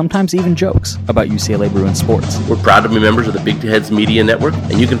 and sometimes even jokes about UCLA Bruins sports. We're proud to be members of the Big Heads Media Network,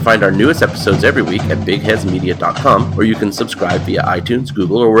 and you can find our newest episodes every week at bigheadsmedia.com, or you can subscribe via iTunes,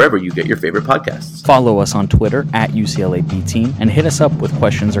 Google, or wherever you get your favorite podcasts. Follow us on Twitter at UCLA B-Team and hit us up with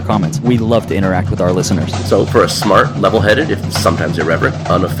questions or comments. We love to interact with our listeners. So for a smart, level-headed, if sometimes irreverent,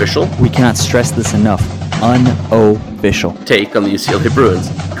 unofficial, we cannot stress this enough, unofficial take on the UCLA Bruins,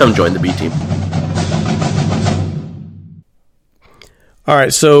 come join the B-Team. All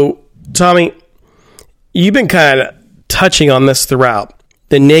right, so Tommy, you've been kind of touching on this throughout,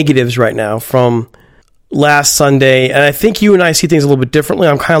 the negatives right now from last Sunday, and I think you and I see things a little bit differently.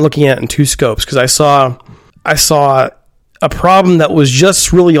 I'm kind of looking at it in 2 scopes, because I saw a problem that was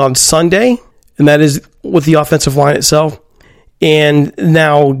just really on Sunday, and that is with the offensive line itself. And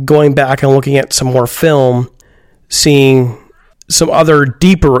now going back and looking at some more film, seeing some other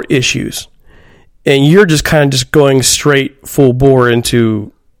deeper issues. And you're just kind of going straight full bore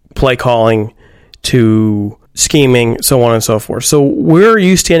into play calling, to scheming, so on and so forth. So where are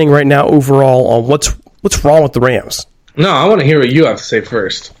you standing right now overall on what's wrong with the Rams? No, I want to hear what you have to say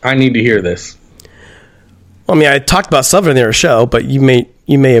first. I need to hear this. I mean, I talked about something in their show, but you may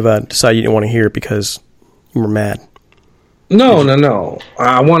have decided you didn't want to hear it because you were mad. No.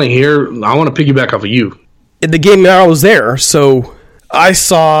 I want to piggyback off of you. In the game I was there, so I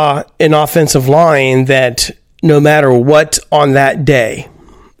saw an offensive line that no matter what on that day,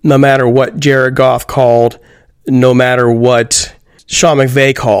 no matter what Jared Goff called, no matter what Sean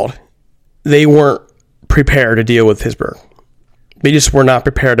McVay called, they weren't prepared to deal with Pittsburgh. They just were not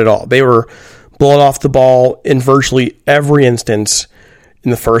prepared at all. They were blowing off the ball in virtually every instance in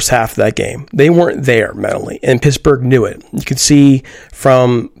the first half of that game. They weren't there mentally, and Pittsburgh knew it. You could see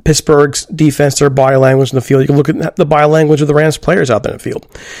from Pittsburgh's defense, their body language in the field. You can look at the body language of the Rams players out there in the field.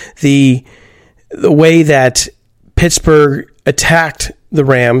 The way that Pittsburgh attacked the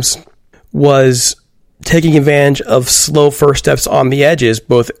Rams was taking advantage of slow first steps on the edges,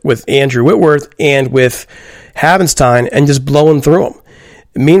 both with Andrew Whitworth and with Havenstein, and just blowing through them.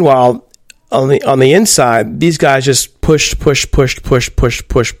 Meanwhile, on the inside, these guys just pushed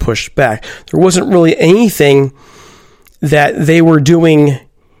back. There wasn't really anything that they were doing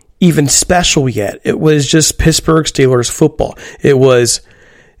even special yet. It was just Pittsburgh Steelers football. It was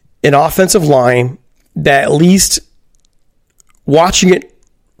an offensive line that, at least watching it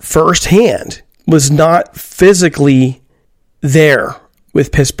firsthand, was not physically there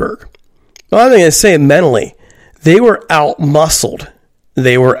with Pittsburgh. Well, I'm going to say mentally, they were out-muscled.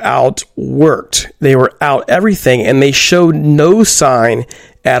 They were outworked. They were out everything, and they showed no sign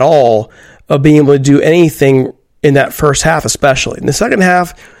at all of being able to do anything in that first half, especially. In the second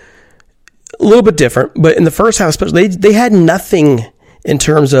half, a little bit different, but in the first half especially, they had nothing in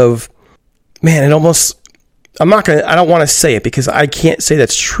terms of, man, it almost, I don't want to say it because I can't say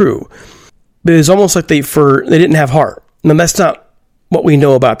that's true, but it's almost like they didn't have heart. Now, that's not what we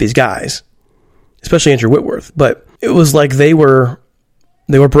know about these guys, especially Andrew Whitworth, but it was like they were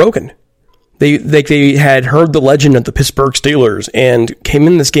broken. They had heard the legend of the Pittsburgh Steelers and came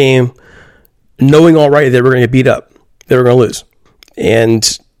in this game knowing already they were going to get beat up. They were going to lose.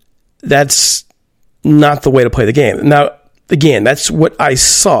 And that's not the way to play the game. Now, again, that's what I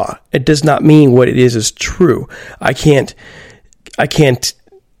saw. It does not mean what it is true. I can't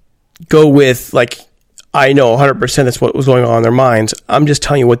go with, like, I know 100% that's what was going on in their minds. I'm just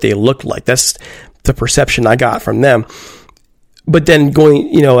telling you what they looked like. That's the perception I got from them. But then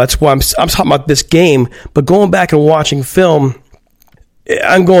that's why I'm talking about this game. But going back and watching film,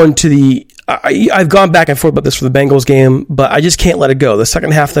 I'm going to I've gone back and forth about this for the Bengals game, but I just can't let it go. The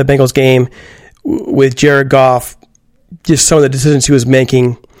second half of the Bengals game with Jared Goff, just some of the decisions he was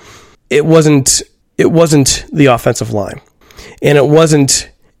making, it wasn't the offensive line, and it wasn't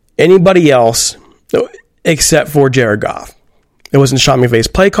anybody else except for Jared Goff. It wasn't Sean McVay's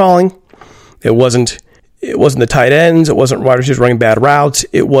play calling. It wasn't the tight ends. It wasn't wide receivers running bad routes.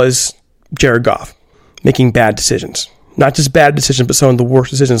 It was Jared Goff making bad decisions. Not just bad decisions, but some of the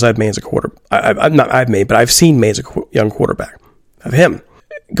worst decisions I've made as a quarterback. I've seen made as a young quarterback of him.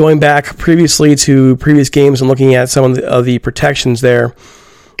 Going back previously to previous games and looking at some of the protections there,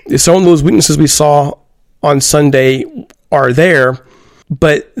 some of those weaknesses we saw on Sunday are there,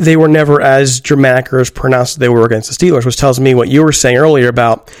 but they were never as dramatic or as pronounced as they were against the Steelers, which tells me what you were saying earlier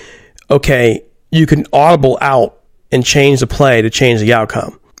about, okay, you can audible out and change the play to change the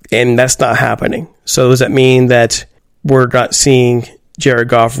outcome, and that's not happening. So does that mean that we're not seeing Jared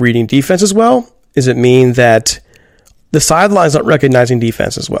Goff reading defense as well? Does it mean that the sideline's not recognizing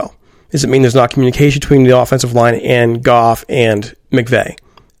defense as well? Does it mean there's not communication between the offensive line and Goff and McVay?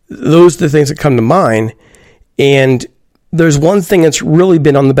 Those are the things that come to mind. And there's one thing that's really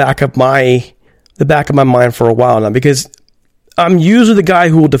been on the back of my mind for a while now, because I'm usually the guy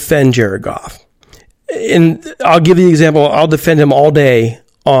who will defend Jared Goff. And I'll give you the example. I'll defend him all day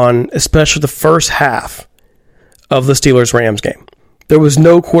on especially the first half of the Steelers-Rams game. There was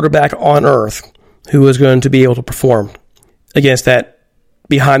no quarterback on earth who was going to be able to perform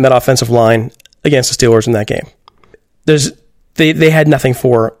behind that offensive line against the Steelers in that game. They had nothing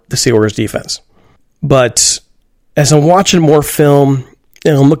for the Steelers defense. But as I'm watching more film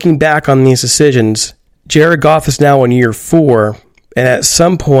and I'm looking back on these decisions, Jared Goff is now in year 4, and at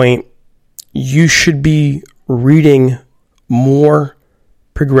some point you should be reading more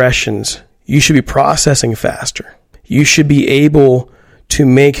progressions. You should be processing faster. You should be able to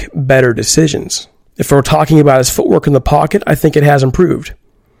make better decisions. If we're talking about his footwork in the pocket, I think it has improved.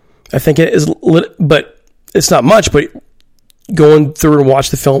 I think it is, but it's not much, but going through and watch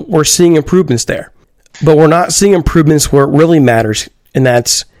the film, we're seeing improvements there. But we're not seeing improvements where it really matters, and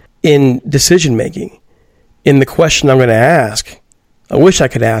that's in decision making. And the question I'm going to ask, I wish I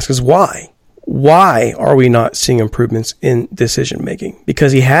could ask, is why? Why are we not seeing improvements in decision making?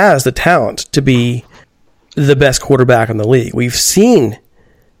 Because he has the talent to be the best quarterback in the league. We've seen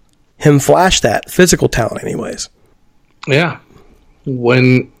him flash that physical talent anyways. Yeah.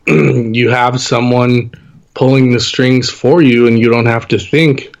 When you have someone pulling the strings for you and you don't have to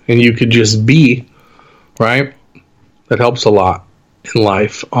think and you could just be, right? That helps a lot in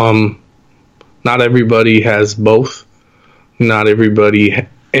life. Not everybody has both. Not everybody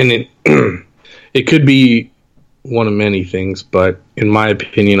And it it could be one of many things, but in my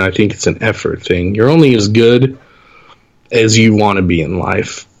opinion, I think it's an effort thing. You're only as good as you want to be in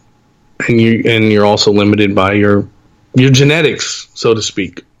life, and you're also limited by your genetics, so to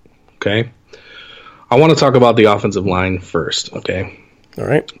speak. Okay, I want to talk about the offensive line first. Okay, all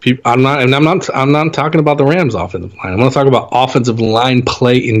right. I'm not talking about the Rams' offensive line. I'm going to talk about offensive line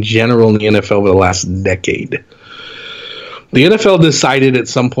play in general in the NFL over the last decade. The NFL decided at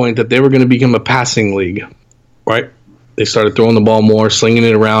some point that they were going to become a passing league, right? They started throwing the ball more, slinging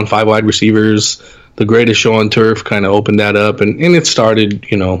it around, 5 wide receivers. The greatest show on turf kind of opened that up, and it started,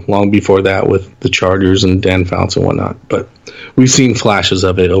 long before that with the Chargers and Dan Fouts and whatnot. But we've seen flashes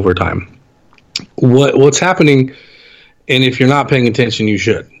of it over time. What's happening, and if you're not paying attention, you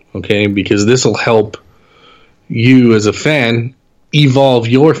should, okay? Because this will help you as a fan evolve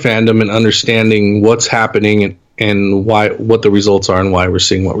your fandom and understanding what's happening and what the results are and why we're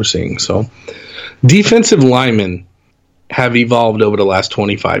seeing what we're seeing. So defensive linemen have evolved over the last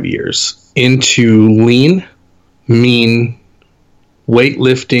 25 years into lean, mean,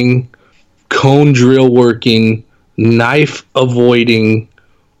 weightlifting, cone drill working, knife avoiding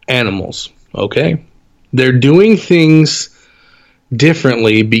animals. Okay? They're doing things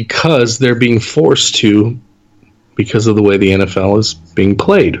differently because they're being forced to because of the way the NFL is being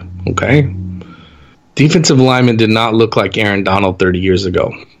played. Okay? Defensive linemen did not look like Aaron Donald 30 years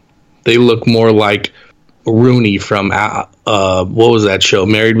ago. They look more like Rooney from, what was that show?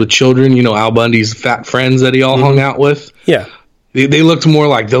 Married with Children, Al Bundy's fat friends that he all hung out with. Yeah. They looked more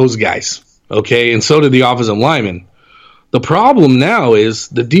like those guys, okay? And so did the offensive linemen. The problem now is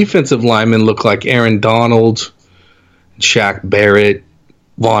the defensive linemen look like Aaron Donald, Shaq Barrett,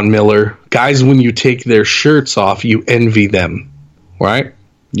 Von Miller. Guys, when you take their shirts off, you envy them, right?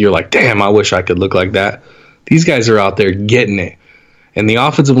 You're like, damn, I wish I could look like that. These guys are out there getting it. And the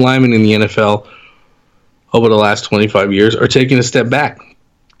offensive linemen in the NFL over the last 25 years are taking a step back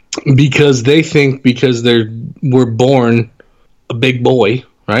because they think because we're born a big boy,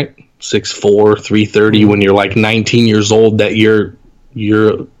 right? 6'4", 330 when you're like 19 years old that you're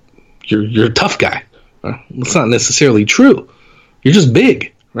a tough guy. That's not necessarily true. You're just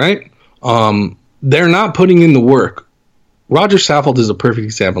big, right? They're not putting in the work. Roger Saffold is a perfect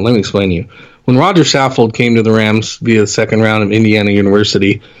example. Let me explain to you. When Roger Saffold came to the Rams via the second round of Indiana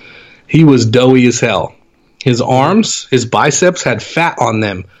University, he was doughy as hell. His arms, his biceps had fat on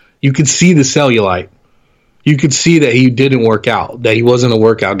them. You could see the cellulite. You could see that he didn't work out, that he wasn't a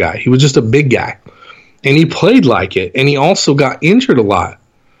workout guy. He was just a big guy. And he played like it. And he also got injured a lot.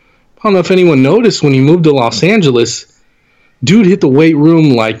 I don't know if anyone noticed when he moved to Los Angeles, dude hit the weight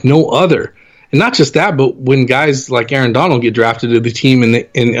room like no other. And not just that, but when guys like Aaron Donald get drafted to the team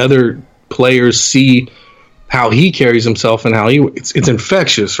and other players see how he carries himself and how it's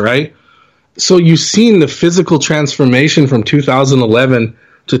infectious, right? So you've seen the physical transformation from 2011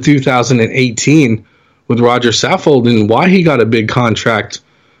 to 2018 with Roger Saffold and why he got a big contract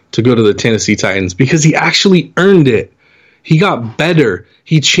to go to the Tennessee Titans, because he actually earned it. He got better.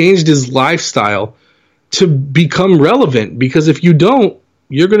 He changed his lifestyle to become relevant, because if you don't,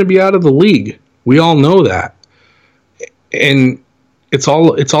 you're going to be out of the league. We all know that. And it's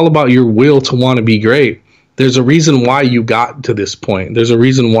all about your will to want to be great. There's a reason why you got to this point. There's a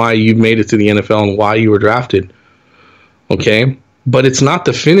reason why you made it to the NFL and why you were drafted. Okay? But it's not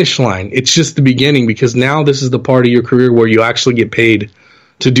the finish line. It's just the beginning, because now this is the part of your career where you actually get paid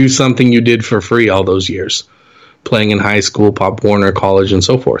to do something you did for free all those years. Playing in high school, Pop Warner, college, and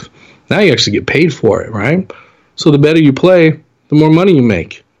so forth. Now you actually get paid for it, right? So the better you play, the more money you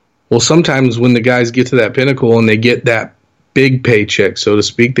make. Well, sometimes when the guys get to that pinnacle and they get that big paycheck, so to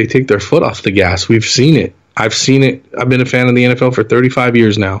speak, they take their foot off the gas. We've seen it. I've seen it. I've been a fan of the NFL for 35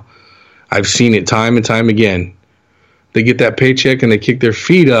 years now. I've seen it time and time again. They get that paycheck and they kick their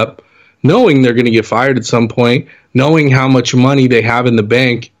feet up, knowing they're going to get fired at some point, knowing how much money they have in the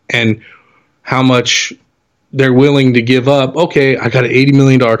bank and how much they're willing to give up. Okay, I got an $80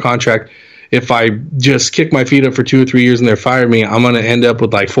 million contract. If I just kick my feet up for 2 or 3 years and they fire me, I'm going to end up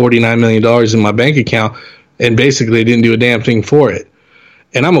with like $49 million in my bank account, and basically I didn't do a damn thing for it.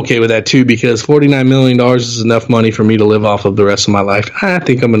 And I'm okay with that too, because $49 million is enough money for me to live off of the rest of my life. I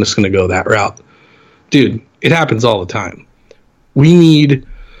think I'm just going to go that route. Dude, it happens all the time. We need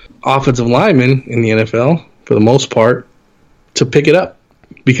offensive linemen in the NFL, for the most part, to pick it up,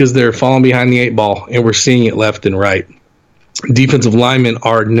 because they're falling behind the 8 ball, and we're seeing it left and right. Defensive linemen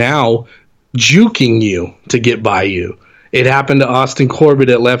are now juking you to get by you. It happened to Austin Corbett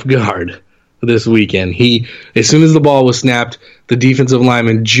at left guard this weekend. As soon as the ball was snapped, the defensive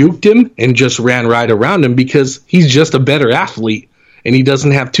lineman juked him and just ran right around him, because he's just a better athlete. and he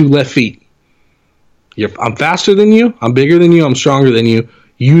doesn't have 2 left feet. I'm faster than you, I'm bigger than you, I'm stronger than you.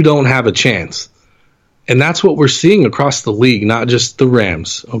 You don't have a chance. And that's what we're seeing across the league, not just the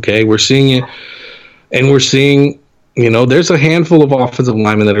Rams. Okay, we're seeing it, and we're seeing, there's a handful of offensive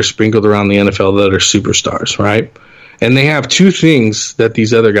linemen that are sprinkled around the NFL that are superstars, right? And they have 2 things that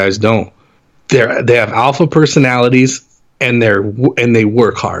these other guys don't. They have alpha personalities, and they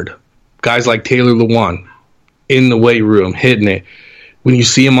work hard. Guys like Taylor Lewan in the weight room, hitting it. When you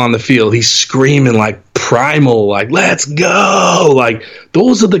see him on the field, he's screaming like primal, like, let's go. Like,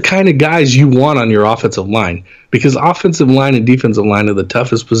 those are the kind of guys you want on your offensive line, because offensive line and defensive line are the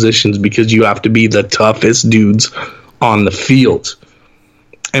toughest positions because you have to be the toughest dudes on the field.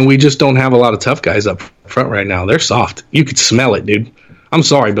 And we just don't have a lot of tough guys up front right now. They're soft. You could smell it, dude. I'm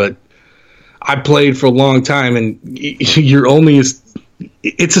sorry, but I played for a long time, and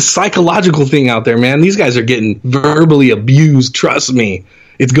it's a psychological thing out there, man. These guys are getting verbally abused. Trust me.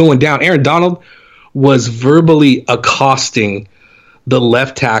 It's going down. Aaron Donald was verbally accosting the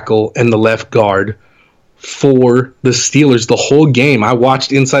left tackle and the left guard for the Steelers the whole game. I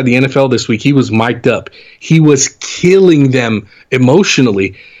watched Inside the NFL this week. He was mic'd up. He was killing them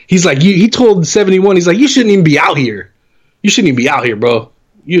emotionally. He's like, he told 71, he's like, you shouldn't even be out here. You shouldn't even be out here, bro.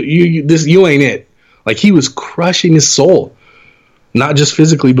 You ain't it. Like, he was crushing his soul. Not just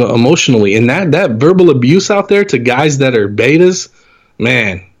physically, but emotionally. And that verbal abuse out there to guys that are betas,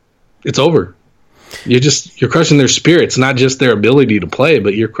 man, it's over. You're crushing their spirits, not just their ability to play,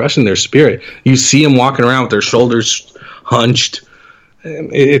 but you're crushing their spirit. You see them walking around with their shoulders hunched.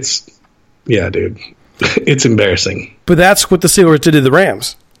 Dude, it's embarrassing. But that's what the Steelers did to the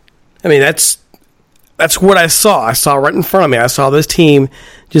Rams. I mean, that's what I saw. I saw right in front of me. I saw this team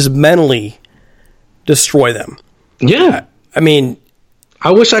just mentally destroy them. Yeah. I mean,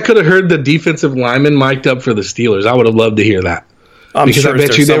 I wish I could have heard the defensive lineman mic'd up for the Steelers. I would have loved to hear that. Because I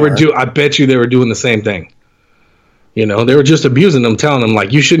bet you they were doing the same thing. They were just abusing them, telling them,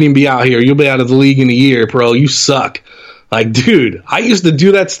 like, you shouldn't even be out here. You'll be out of the league in a year, bro. You suck. Like, dude, I used to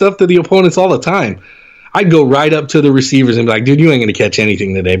do that stuff to the opponents all the time. I'd go right up to the receivers and be like, dude, you ain't going to catch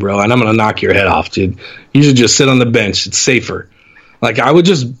anything today, bro, and I'm going to knock your head off, dude. You should just sit on the bench. It's safer. Like, I would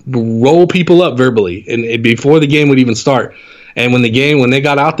just roll people up verbally and before the game would even start. And when they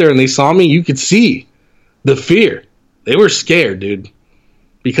got out there and they saw me, you could see the fear. They were scared, dude,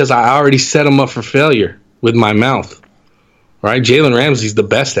 because I already set them up for failure with my mouth. Right? Jalen Ramsey's the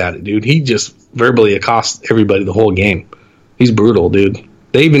best at it, dude. He just verbally accosts everybody the whole game. He's brutal, dude.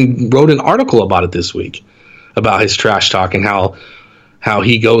 They even wrote an article about it this week, about his trash talk and how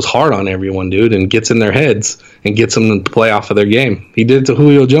he goes hard on everyone, dude, and gets in their heads and gets them to play off of their game. He did it to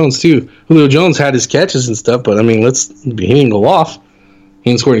Julio Jones, too. Julio Jones had his catches and stuff, but, I mean, he didn't go off.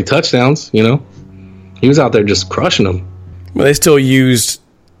 He didn't score any touchdowns, He was out there just crushing them. Well, they still used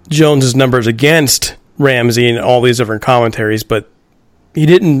Jones's numbers against Ramsey and all these different commentaries, but he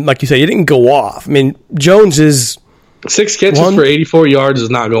didn't, like you said, he didn't go off. I mean, Jones is 6 catches for 84 yards is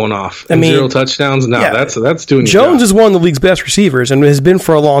not going off. And 0 touchdowns, no, yeah, that's doing Jones is one of the league's best receivers and has been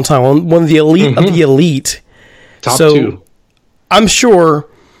for a long time. One of the elite of the elite. Top 2. I'm sure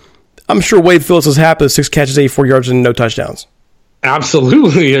Wade Phillips was happy with 6 catches, 84 yards, and no touchdowns.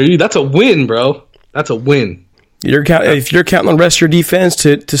 Absolutely. That's a win, bro. That's a win. If you're counting on the rest of your defense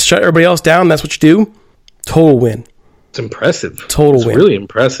to shut everybody else down, that's what you do. Total win. It's impressive. Total win. It's really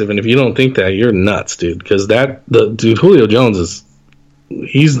impressive. And if you don't think that, you're nuts, dude. Because Julio Jones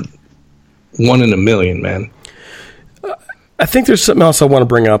he's 1 in a million, man. I think there's something else I want to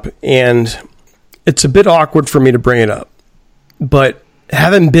bring up, and it's a bit awkward for me to bring it up. But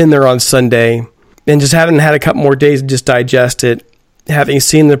having been there on Sunday and just having had a couple more days to just digest it, having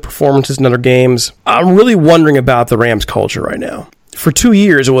seen the performances in other games, I'm really wondering about the Rams culture right now. For 2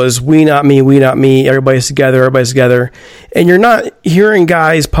 years, it was we, not me, everybody's together. And you're not hearing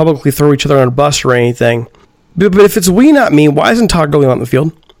guys publicly throw each other on a bus or anything. But if it's we, not me, why isn't Todd Gurley on the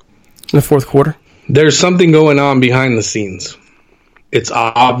field in the fourth quarter? There's something going on behind the scenes. It's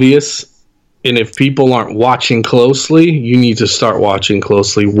obvious. And if people aren't watching closely, you need to start watching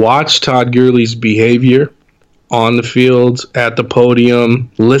closely. Watch Todd Gurley's behavior on the field, at the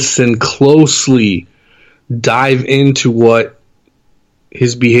podium. Listen closely. Dive into what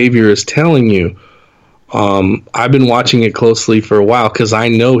his behavior is telling you. I've been watching it closely for a while because I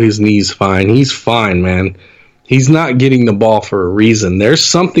know his knee's fine. He's fine, man. He's not getting the ball for a reason. There's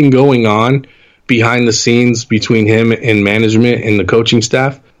something going on behind the scenes between him and management and the coaching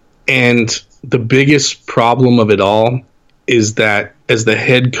staff. And the biggest problem of it all is that as the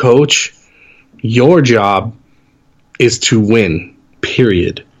head coach, your job is to win,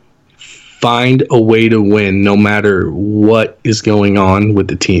 period. find a way to win no matter what is going on with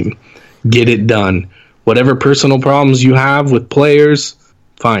the team. Get it done. Whatever personal problems you have with players,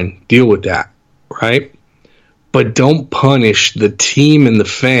 fine, deal with that, right? But don't punish the team and the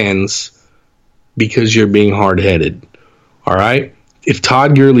fans because you're being hard-headed, all right? If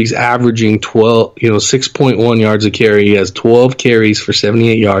Todd Gurley's averaging 6.1 yards a carry, he has 12 carries for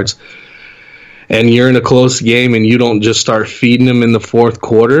 78 yards, and you're in a close game and you don't just start feeding him in the fourth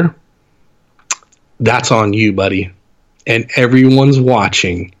quarter, that's on you, buddy. And everyone's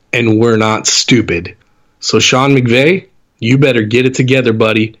watching, and we're not stupid. So Sean McVay, you better get it together,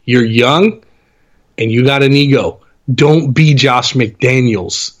 buddy. You're young, and you got an ego. Don't be Josh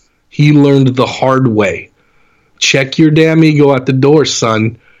McDaniels. He learned the hard way. Check your damn ego at the door,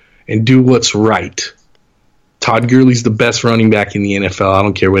 son, and do what's right. Todd Gurley's the best running back in the NFL. I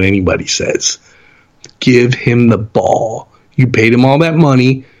don't care what anybody says. Give him the ball. You paid him all that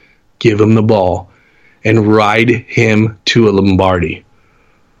money. Give him the ball. And ride him to a Lombardi.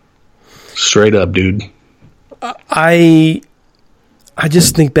 Straight up, dude. I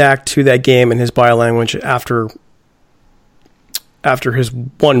just think back to that game and his body language after his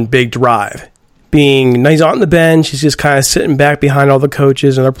one big drive. He's on the bench, he's just kind of sitting back behind all the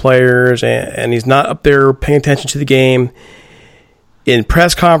coaches and their players, and he's not up there paying attention to the game. In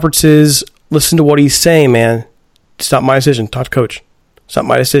press conferences, listen to what he's saying, man. It's not my decision. Talk to coach. It's not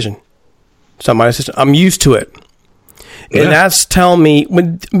my decision. It's not my decision. I'm used to it. Yeah. And that's telling me,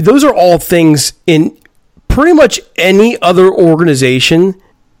 those are all things in pretty much any other organization,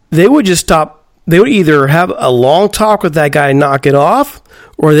 they would just stop. They would either have a long talk with that guy and knock it off,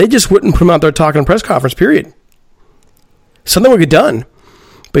 or they just wouldn't put him out there talking in a press conference, period. Something would get done.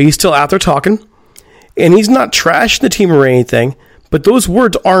 But he's still out there talking, and he's not trashing the team or anything, but those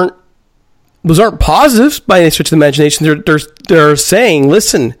words aren't positives by any stretch of the imagination. They're saying,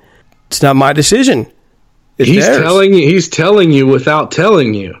 listen, it's not my decision. He's telling you without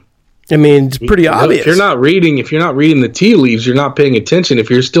telling you. I mean, it's pretty obvious. If you're not reading the tea leaves, you're not paying attention. If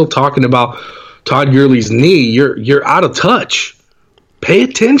you're still talking about Todd Gurley's knee, you're out of touch. Pay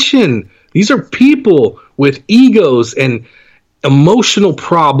attention. These are people with egos and emotional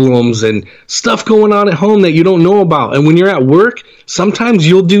problems and stuff going on at home that you don't know about. And when you're at work, sometimes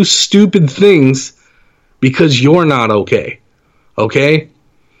you'll do stupid things because you're not okay. Okay?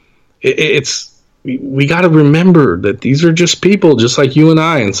 We got to remember that these are just people just like you and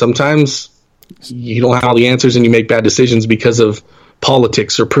I, and sometimes you don't have all the answers and you make bad decisions because of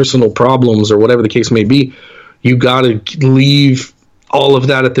politics or personal problems or whatever the case may be. You got to leave all of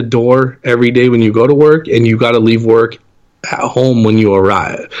that at the door every day when you go to work, and you got to leave work at home when you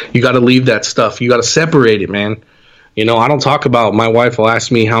arrive. You got to leave that stuff. You got to separate it, man. I don't talk about, my wife will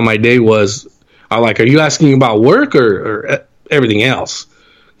ask me how my day was. I'm like, are you asking about work or everything else?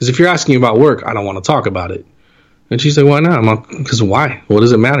 Because if you're asking about work, I don't want to talk about it. And she's like, why not? I'm like, because why? What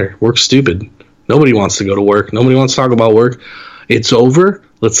does it matter? Work's stupid. Nobody wants to go to work. Nobody wants to talk about work. It's over.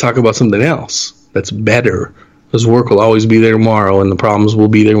 Let's talk about something else that's better. Because work will always be there tomorrow, and the problems will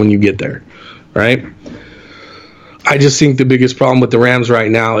be there when you get there, right? I just think the biggest problem with the Rams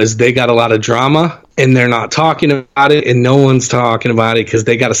right now is they got a lot of drama, and they're not talking about it, and no one's talking about it because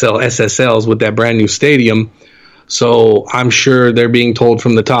they got to sell SSLs with that brand new stadium. So I'm sure they're being told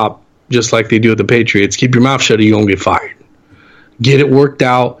from the top, just like they do with the Patriots, keep your mouth shut or you're going to get fired. Get it worked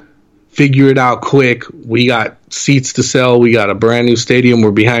out. Figure it out quick. We got seats to sell. We got a brand new stadium.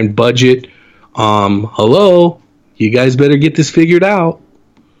 We're behind budget. Hello? You guys better get this figured out.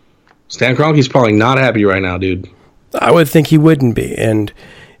 Stan Kroenke's probably not happy right now, dude. I would think he wouldn't be. And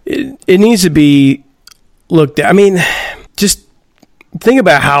it needs to be looked at. I mean, just think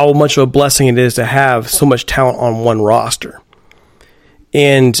about how much of a blessing it is to have so much talent on one roster.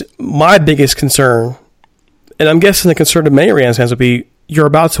 And my biggest concern, and I'm guessing the concern of many Rams fans, would be you're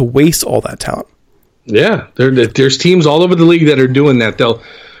about to waste all that talent. Yeah, there's teams all over the league that are doing that.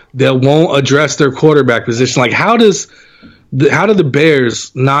 They won't address their quarterback position. Like, how do the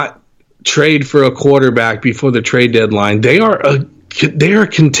Bears not trade for a quarterback before the trade deadline? They are a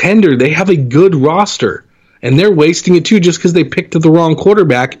contender. They have a good roster, and they're wasting it too just because they picked the wrong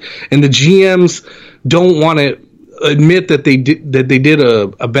quarterback. And the GMs don't want to admit that they did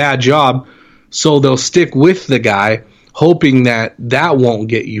a bad job, so they'll stick with the guy, hoping that won't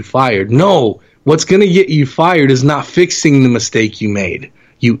get you fired. No, what's going to get you fired is not fixing the mistake you made.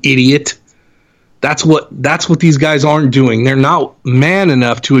 You idiot. That's what these guys aren't doing. They're not man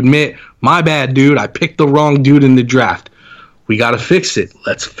enough to admit, my bad, dude, I picked the wrong dude in the draft. We got to fix it.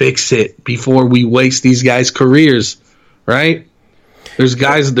 Let's fix it before we waste these guys' careers, right? There's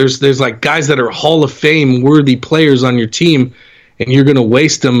like guys that are Hall of Fame worthy players on your team, and you're going to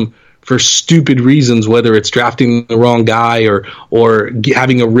waste them for stupid reasons, whether it's drafting the wrong guy or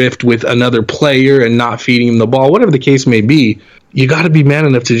having a rift with another player and not feeding him the ball, whatever the case may be, you got to be man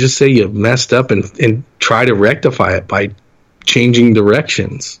enough to just say you messed up and try to rectify it by changing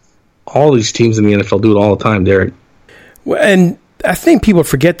directions. All these teams in the NFL do it all the time, Derek. Well, and I think people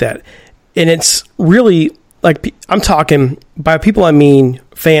forget that. And it's really, like, I'm talking, by people I mean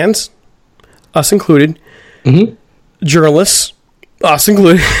fans, us included, journalists, us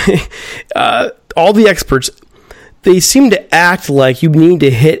included, all the experts. They seem to act like you need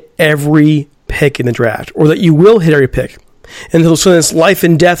to hit every pick in the draft, or that you will hit every pick. And so it's life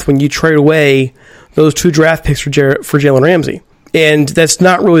and death when you trade away those 2 draft picks for Jalen Ramsey. And that's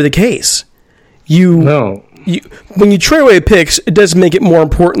not really the case. When you trade away picks, it does make it more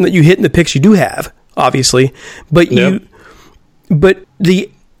important that you hit in the picks you do have, obviously. But but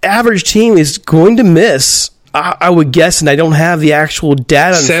the average team is going to miss, I would guess, and I don't have the actual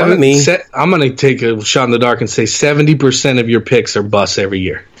data in front of me. I'm going to take a shot in the dark and say 70% of your picks are busts every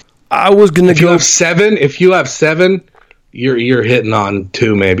year. I was going to go. If you have 7, you're hitting on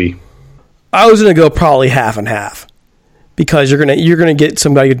 2 maybe. I was going to go probably half and half, because you're gonna get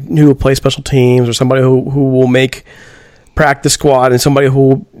somebody who will play special teams, or somebody who will make practice squad, and somebody who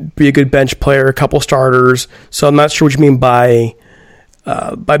will be a good bench player, a couple starters. So I'm not sure what you mean by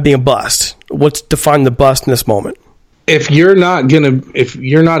being a bust. What's defining the bust in this moment? If you're not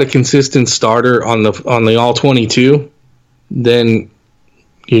a consistent starter on the all 22, then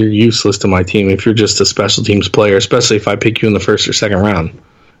you're useless to my team. If you're just a special teams player, especially if I pick you in the first or second round,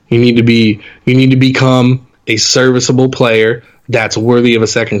 you need to become a serviceable player that's worthy of a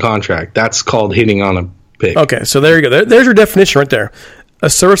second contract. That's called hitting on a pick. Okay, so there you go. There's your definition right there. A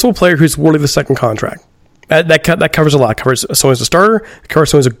serviceable player who's worthy of a second contract. That covers a lot. It covers someone who's a starter. It covers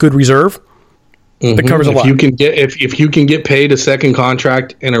someone who's a good reserve. It covers a lot. If you can get paid a second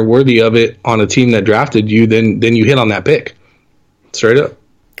contract and are worthy of it on a team that drafted you, then you hit on that pick. Straight up.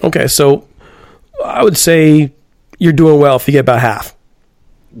 Okay, so I would say you're doing well if you get about half.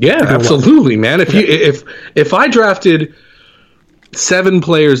 Yeah, absolutely, man. If I drafted 7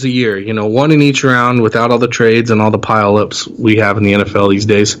 players a year, 1 in each round without all the trades and all the pile-ups we have in the NFL these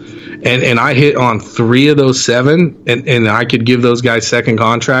days, and I hit on 3 of those 7, and I could give those guys second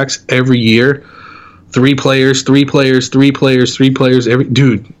contracts every year, 3 players, dude,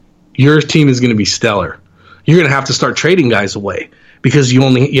 your team is going to be stellar. You're going to have to start trading guys away because you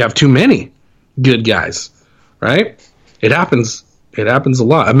have too many good guys, right? It happens a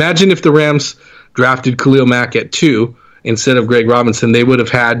lot. Imagine if the Rams drafted Khalil Mack at 2 instead of Greg Robinson. They would have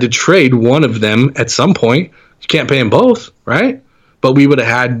had to trade one of them at some point. You can't pay them both, right? But we would have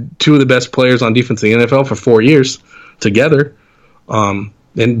had 2 of the best players on defense in the NFL for 4 years together. And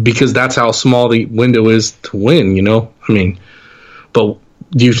because that's how small the window is to win, But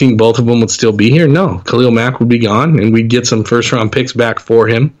do you think both of them would still be here? No. Khalil Mack would be gone, and we'd get some first-round picks back for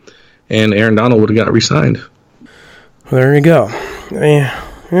him, and Aaron Donald would have got re-signed. Well, there you go. Yeah.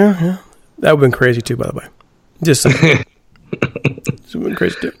 That would have been crazy, too, by the way. Just saying. It's been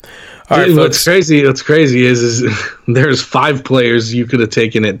crazy, too. All right, what's crazy is there's 5 players you could have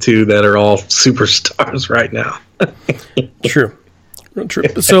taken at 2 that are all superstars right now. True.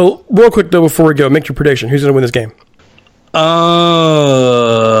 So, real quick, though, before we go, make your prediction. Who's going to win this game?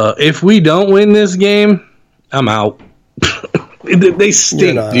 If we don't win this game, I'm out. They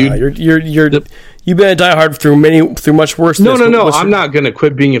stink, dude. You've been a diehard through much worse. No. I'm not gonna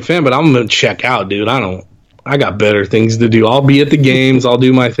quit being a fan, but I'm gonna check out, dude. I got better things to do. I'll be at the games. I'll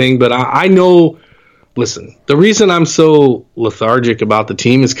do my thing, but I know. Listen, the reason I'm so lethargic about the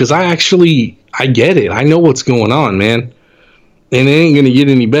team is because I get it. I know what's going on, man, and it ain't gonna get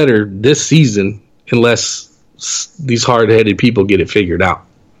any better this season unless these hard-headed people get it figured out.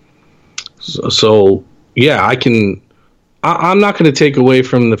 So yeah, I'm not going to take away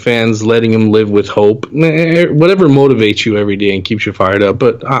from the fans letting them live with hope. Whatever motivates you every day and keeps you fired up.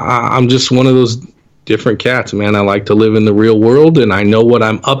 But I'm just one of those different cats, man. I like to live in the real world, and I know what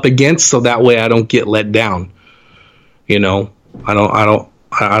I'm up against, so that way I don't get let down. I don't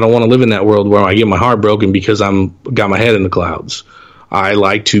want to live in that world where I get my heart broken because got my head in the clouds. I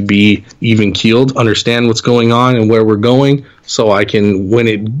like to be even keeled, understand what's going on and where we're going, so I can, when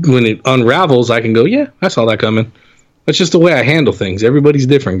it unravels, I can go, yeah, I saw that coming. That's just the way I handle things. Everybody's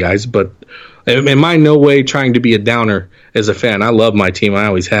different, guys, but am I no way trying to be a downer as a fan? I love my team. I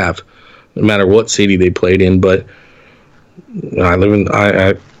always have, no matter what city they played in, but I live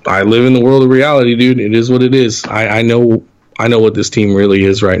in the world of reality, dude. It is what it is. I know what this team really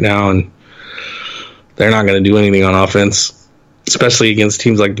is right now, and they're not going to do anything on offense, especially against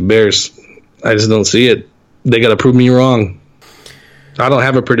teams like the Bears. I just don't see it. They got to prove me wrong. I don't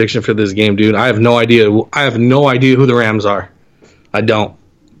have a prediction for this game, dude. I have no idea. I have no idea who the Rams are. I don't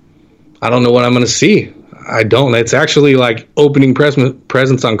know what I'm going to see. I don't. It's actually like opening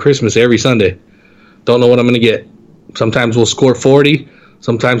presents on Christmas every Sunday. Don't know what I'm going to get. Sometimes we'll score 40.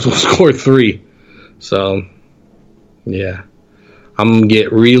 Sometimes we'll score 3. So, yeah. I'm going to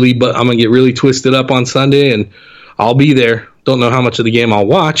get really twisted up on Sunday, and I'll be there. Don't know how much of the game I'll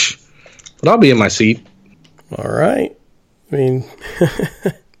watch, but I'll be in my seat. All right. I mean,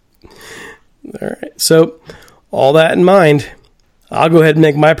 all right. So, all that in mind, I'll go ahead and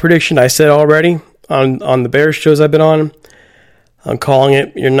make my prediction. I said already on the Bears shows I've been on. I'm calling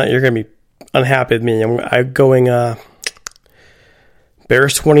it. You're going to be unhappy with me. I'm going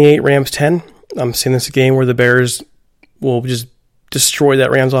Bears 28, Rams 10. I'm seeing this game where the Bears will just destroy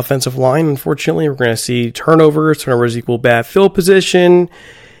that Rams offensive line. Unfortunately, we're going to see turnovers. Turnovers equal bad field position,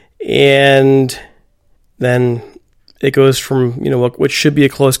 and then it goes from what should be a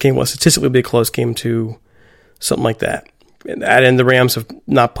close game, what statistically would be a close game, to something like that. And add in the Rams have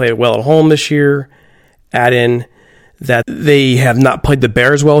not played well at home this year. Add in that they have not played the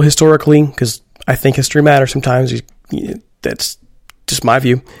Bears well historically, because I think history matters sometimes. That's just my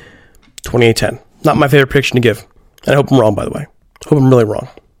view. 28-10. Not my favorite prediction to give. And I hope I'm wrong, by the way. I hope I'm really wrong.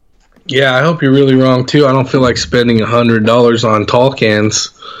 Yeah, I hope you're really wrong, too. I don't feel like spending $100 on tall cans.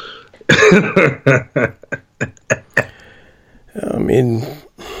 I mean,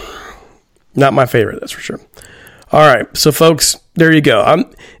 not my favorite, that's for sure. All right, so folks, there you go.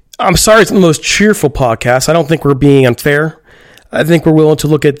 I'm sorry it's not the most cheerful podcast. I don't think we're being unfair. I think we're willing to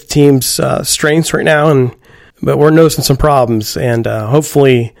look at the team's strengths right now, but we're noticing some problems, and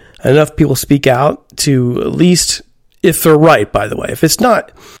hopefully enough people speak out to at least, if they're right, by the way.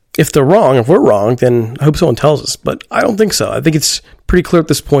 If they're wrong, if we're wrong, then I hope someone tells us. But I don't think so. I think it's pretty clear at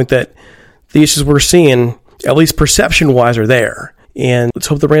this point that the issues we're seeing, at least perception-wise, are there. And let's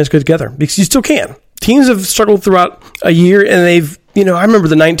hope the Rams go together, because you still can. Teams have struggled throughout a year, and they've, I remember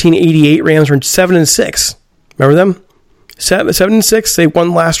the 1988 Rams were 7-6. Remember them? 7-6. They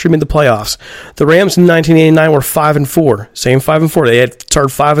won last year, made the playoffs. The Rams in 1989 were 5-4. Same 5-4. They had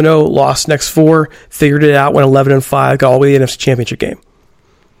started 5-0, lost next 4, figured it out, went 11-5, got all the way to the NFC Championship game.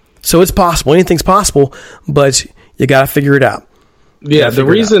 So it's possible. Anything's possible, but you got to figure it out. Yeah, the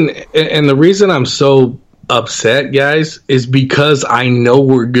reason I'm so upset, guys, is because I know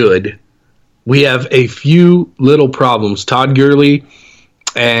we're good. We have a few little problems. Todd Gurley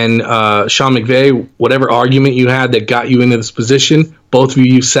and Sean McVay, whatever argument you had that got you into this position, both of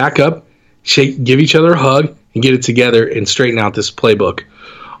you sack up, give each other a hug, and get it together and straighten out this playbook.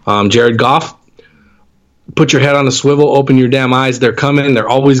 Jared Goff, put your head on a swivel, open your damn eyes. They're coming. They're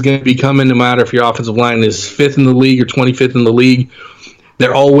always going to be coming, no matter if your offensive line is 5th in the league or 25th in the league.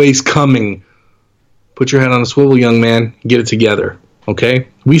 They're always coming. Put your head on a swivel, young man. Get it together. Okay?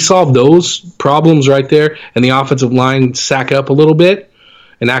 We solve those problems right there, and the offensive line sack up a little bit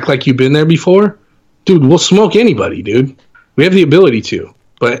and act like you've been there before. Dude, we'll smoke anybody, dude. We have the ability to.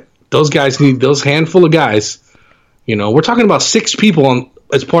 But those guys need, those handful of guys, we're talking about 6 people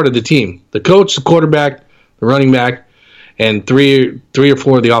as part of the team. The coach, the quarterback, the running back, and three or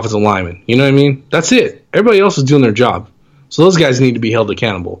four of the offensive linemen. You know what I mean? That's it. Everybody else is doing their job. So those guys need to be held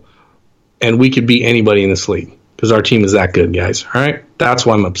accountable. And we could beat anybody in this league because our team is that good, guys. All right? That's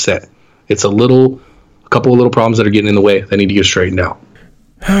why I'm upset. It's a couple of little problems that are getting in the way that need to get straightened out.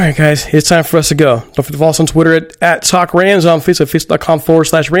 All right, guys. It's time for us to go. Don't forget to follow us on Twitter at TalkRams, on Facebook,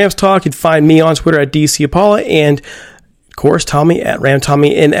 facebook.com/Rams Talk. You can find me on Twitter at DC Apollo, and, of course, Tommy at Ram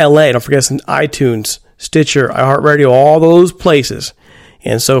Tommy in LA. Don't forget us in iTunes, Stitcher, iHeartRadio, all those places.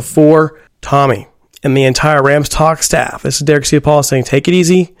 And so for Tommy and the entire Rams Talk staff, this is Derek C. Apollo saying, take it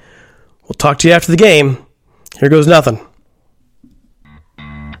easy. We'll talk to you after the game. Here goes nothing.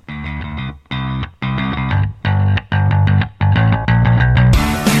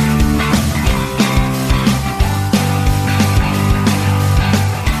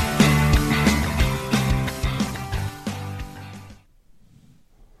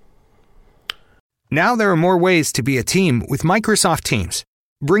 Now there are more ways to be a team with Microsoft Teams.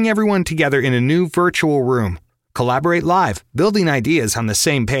 Bring everyone together in a new virtual room. Collaborate live, building ideas on the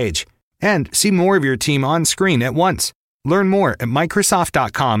same page. And see more of your team on screen at once. Learn more at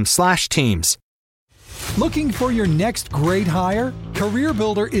Microsoft.com/Teams. Looking for your next great hire?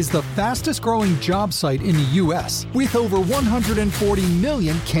 CareerBuilder is the fastest growing job site in the U.S. with over 140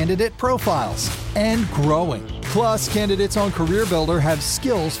 million candidate profiles and growing. Plus, candidates on CareerBuilder have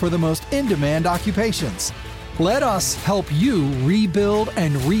skills for the most in-demand occupations. Let us help you rebuild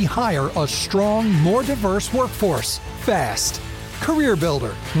and rehire a strong, more diverse workforce fast.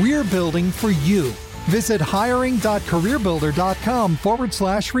 CareerBuilder, we're building for you. Visit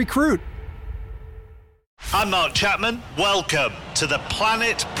hiring.careerbuilder.com/recruit. I'm Mark Chapman. Welcome to the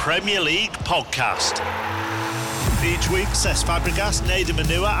Planet Premier League podcast. Each week, Cesc Fabregas, Nader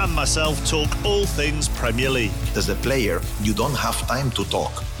Manua and myself talk all things Premier League. As a player, you don't have time to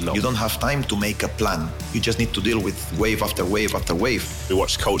talk. No. You don't have time to make a plan. You just need to deal with wave after wave after wave. We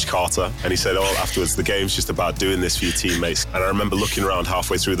watched Coach Carter and he said, afterwards, the game's just about doing this for your teammates. And I remember looking around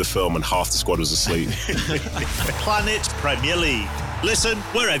halfway through the film and half the squad was asleep. Planet Premier League. Listen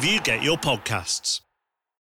wherever you get your podcasts.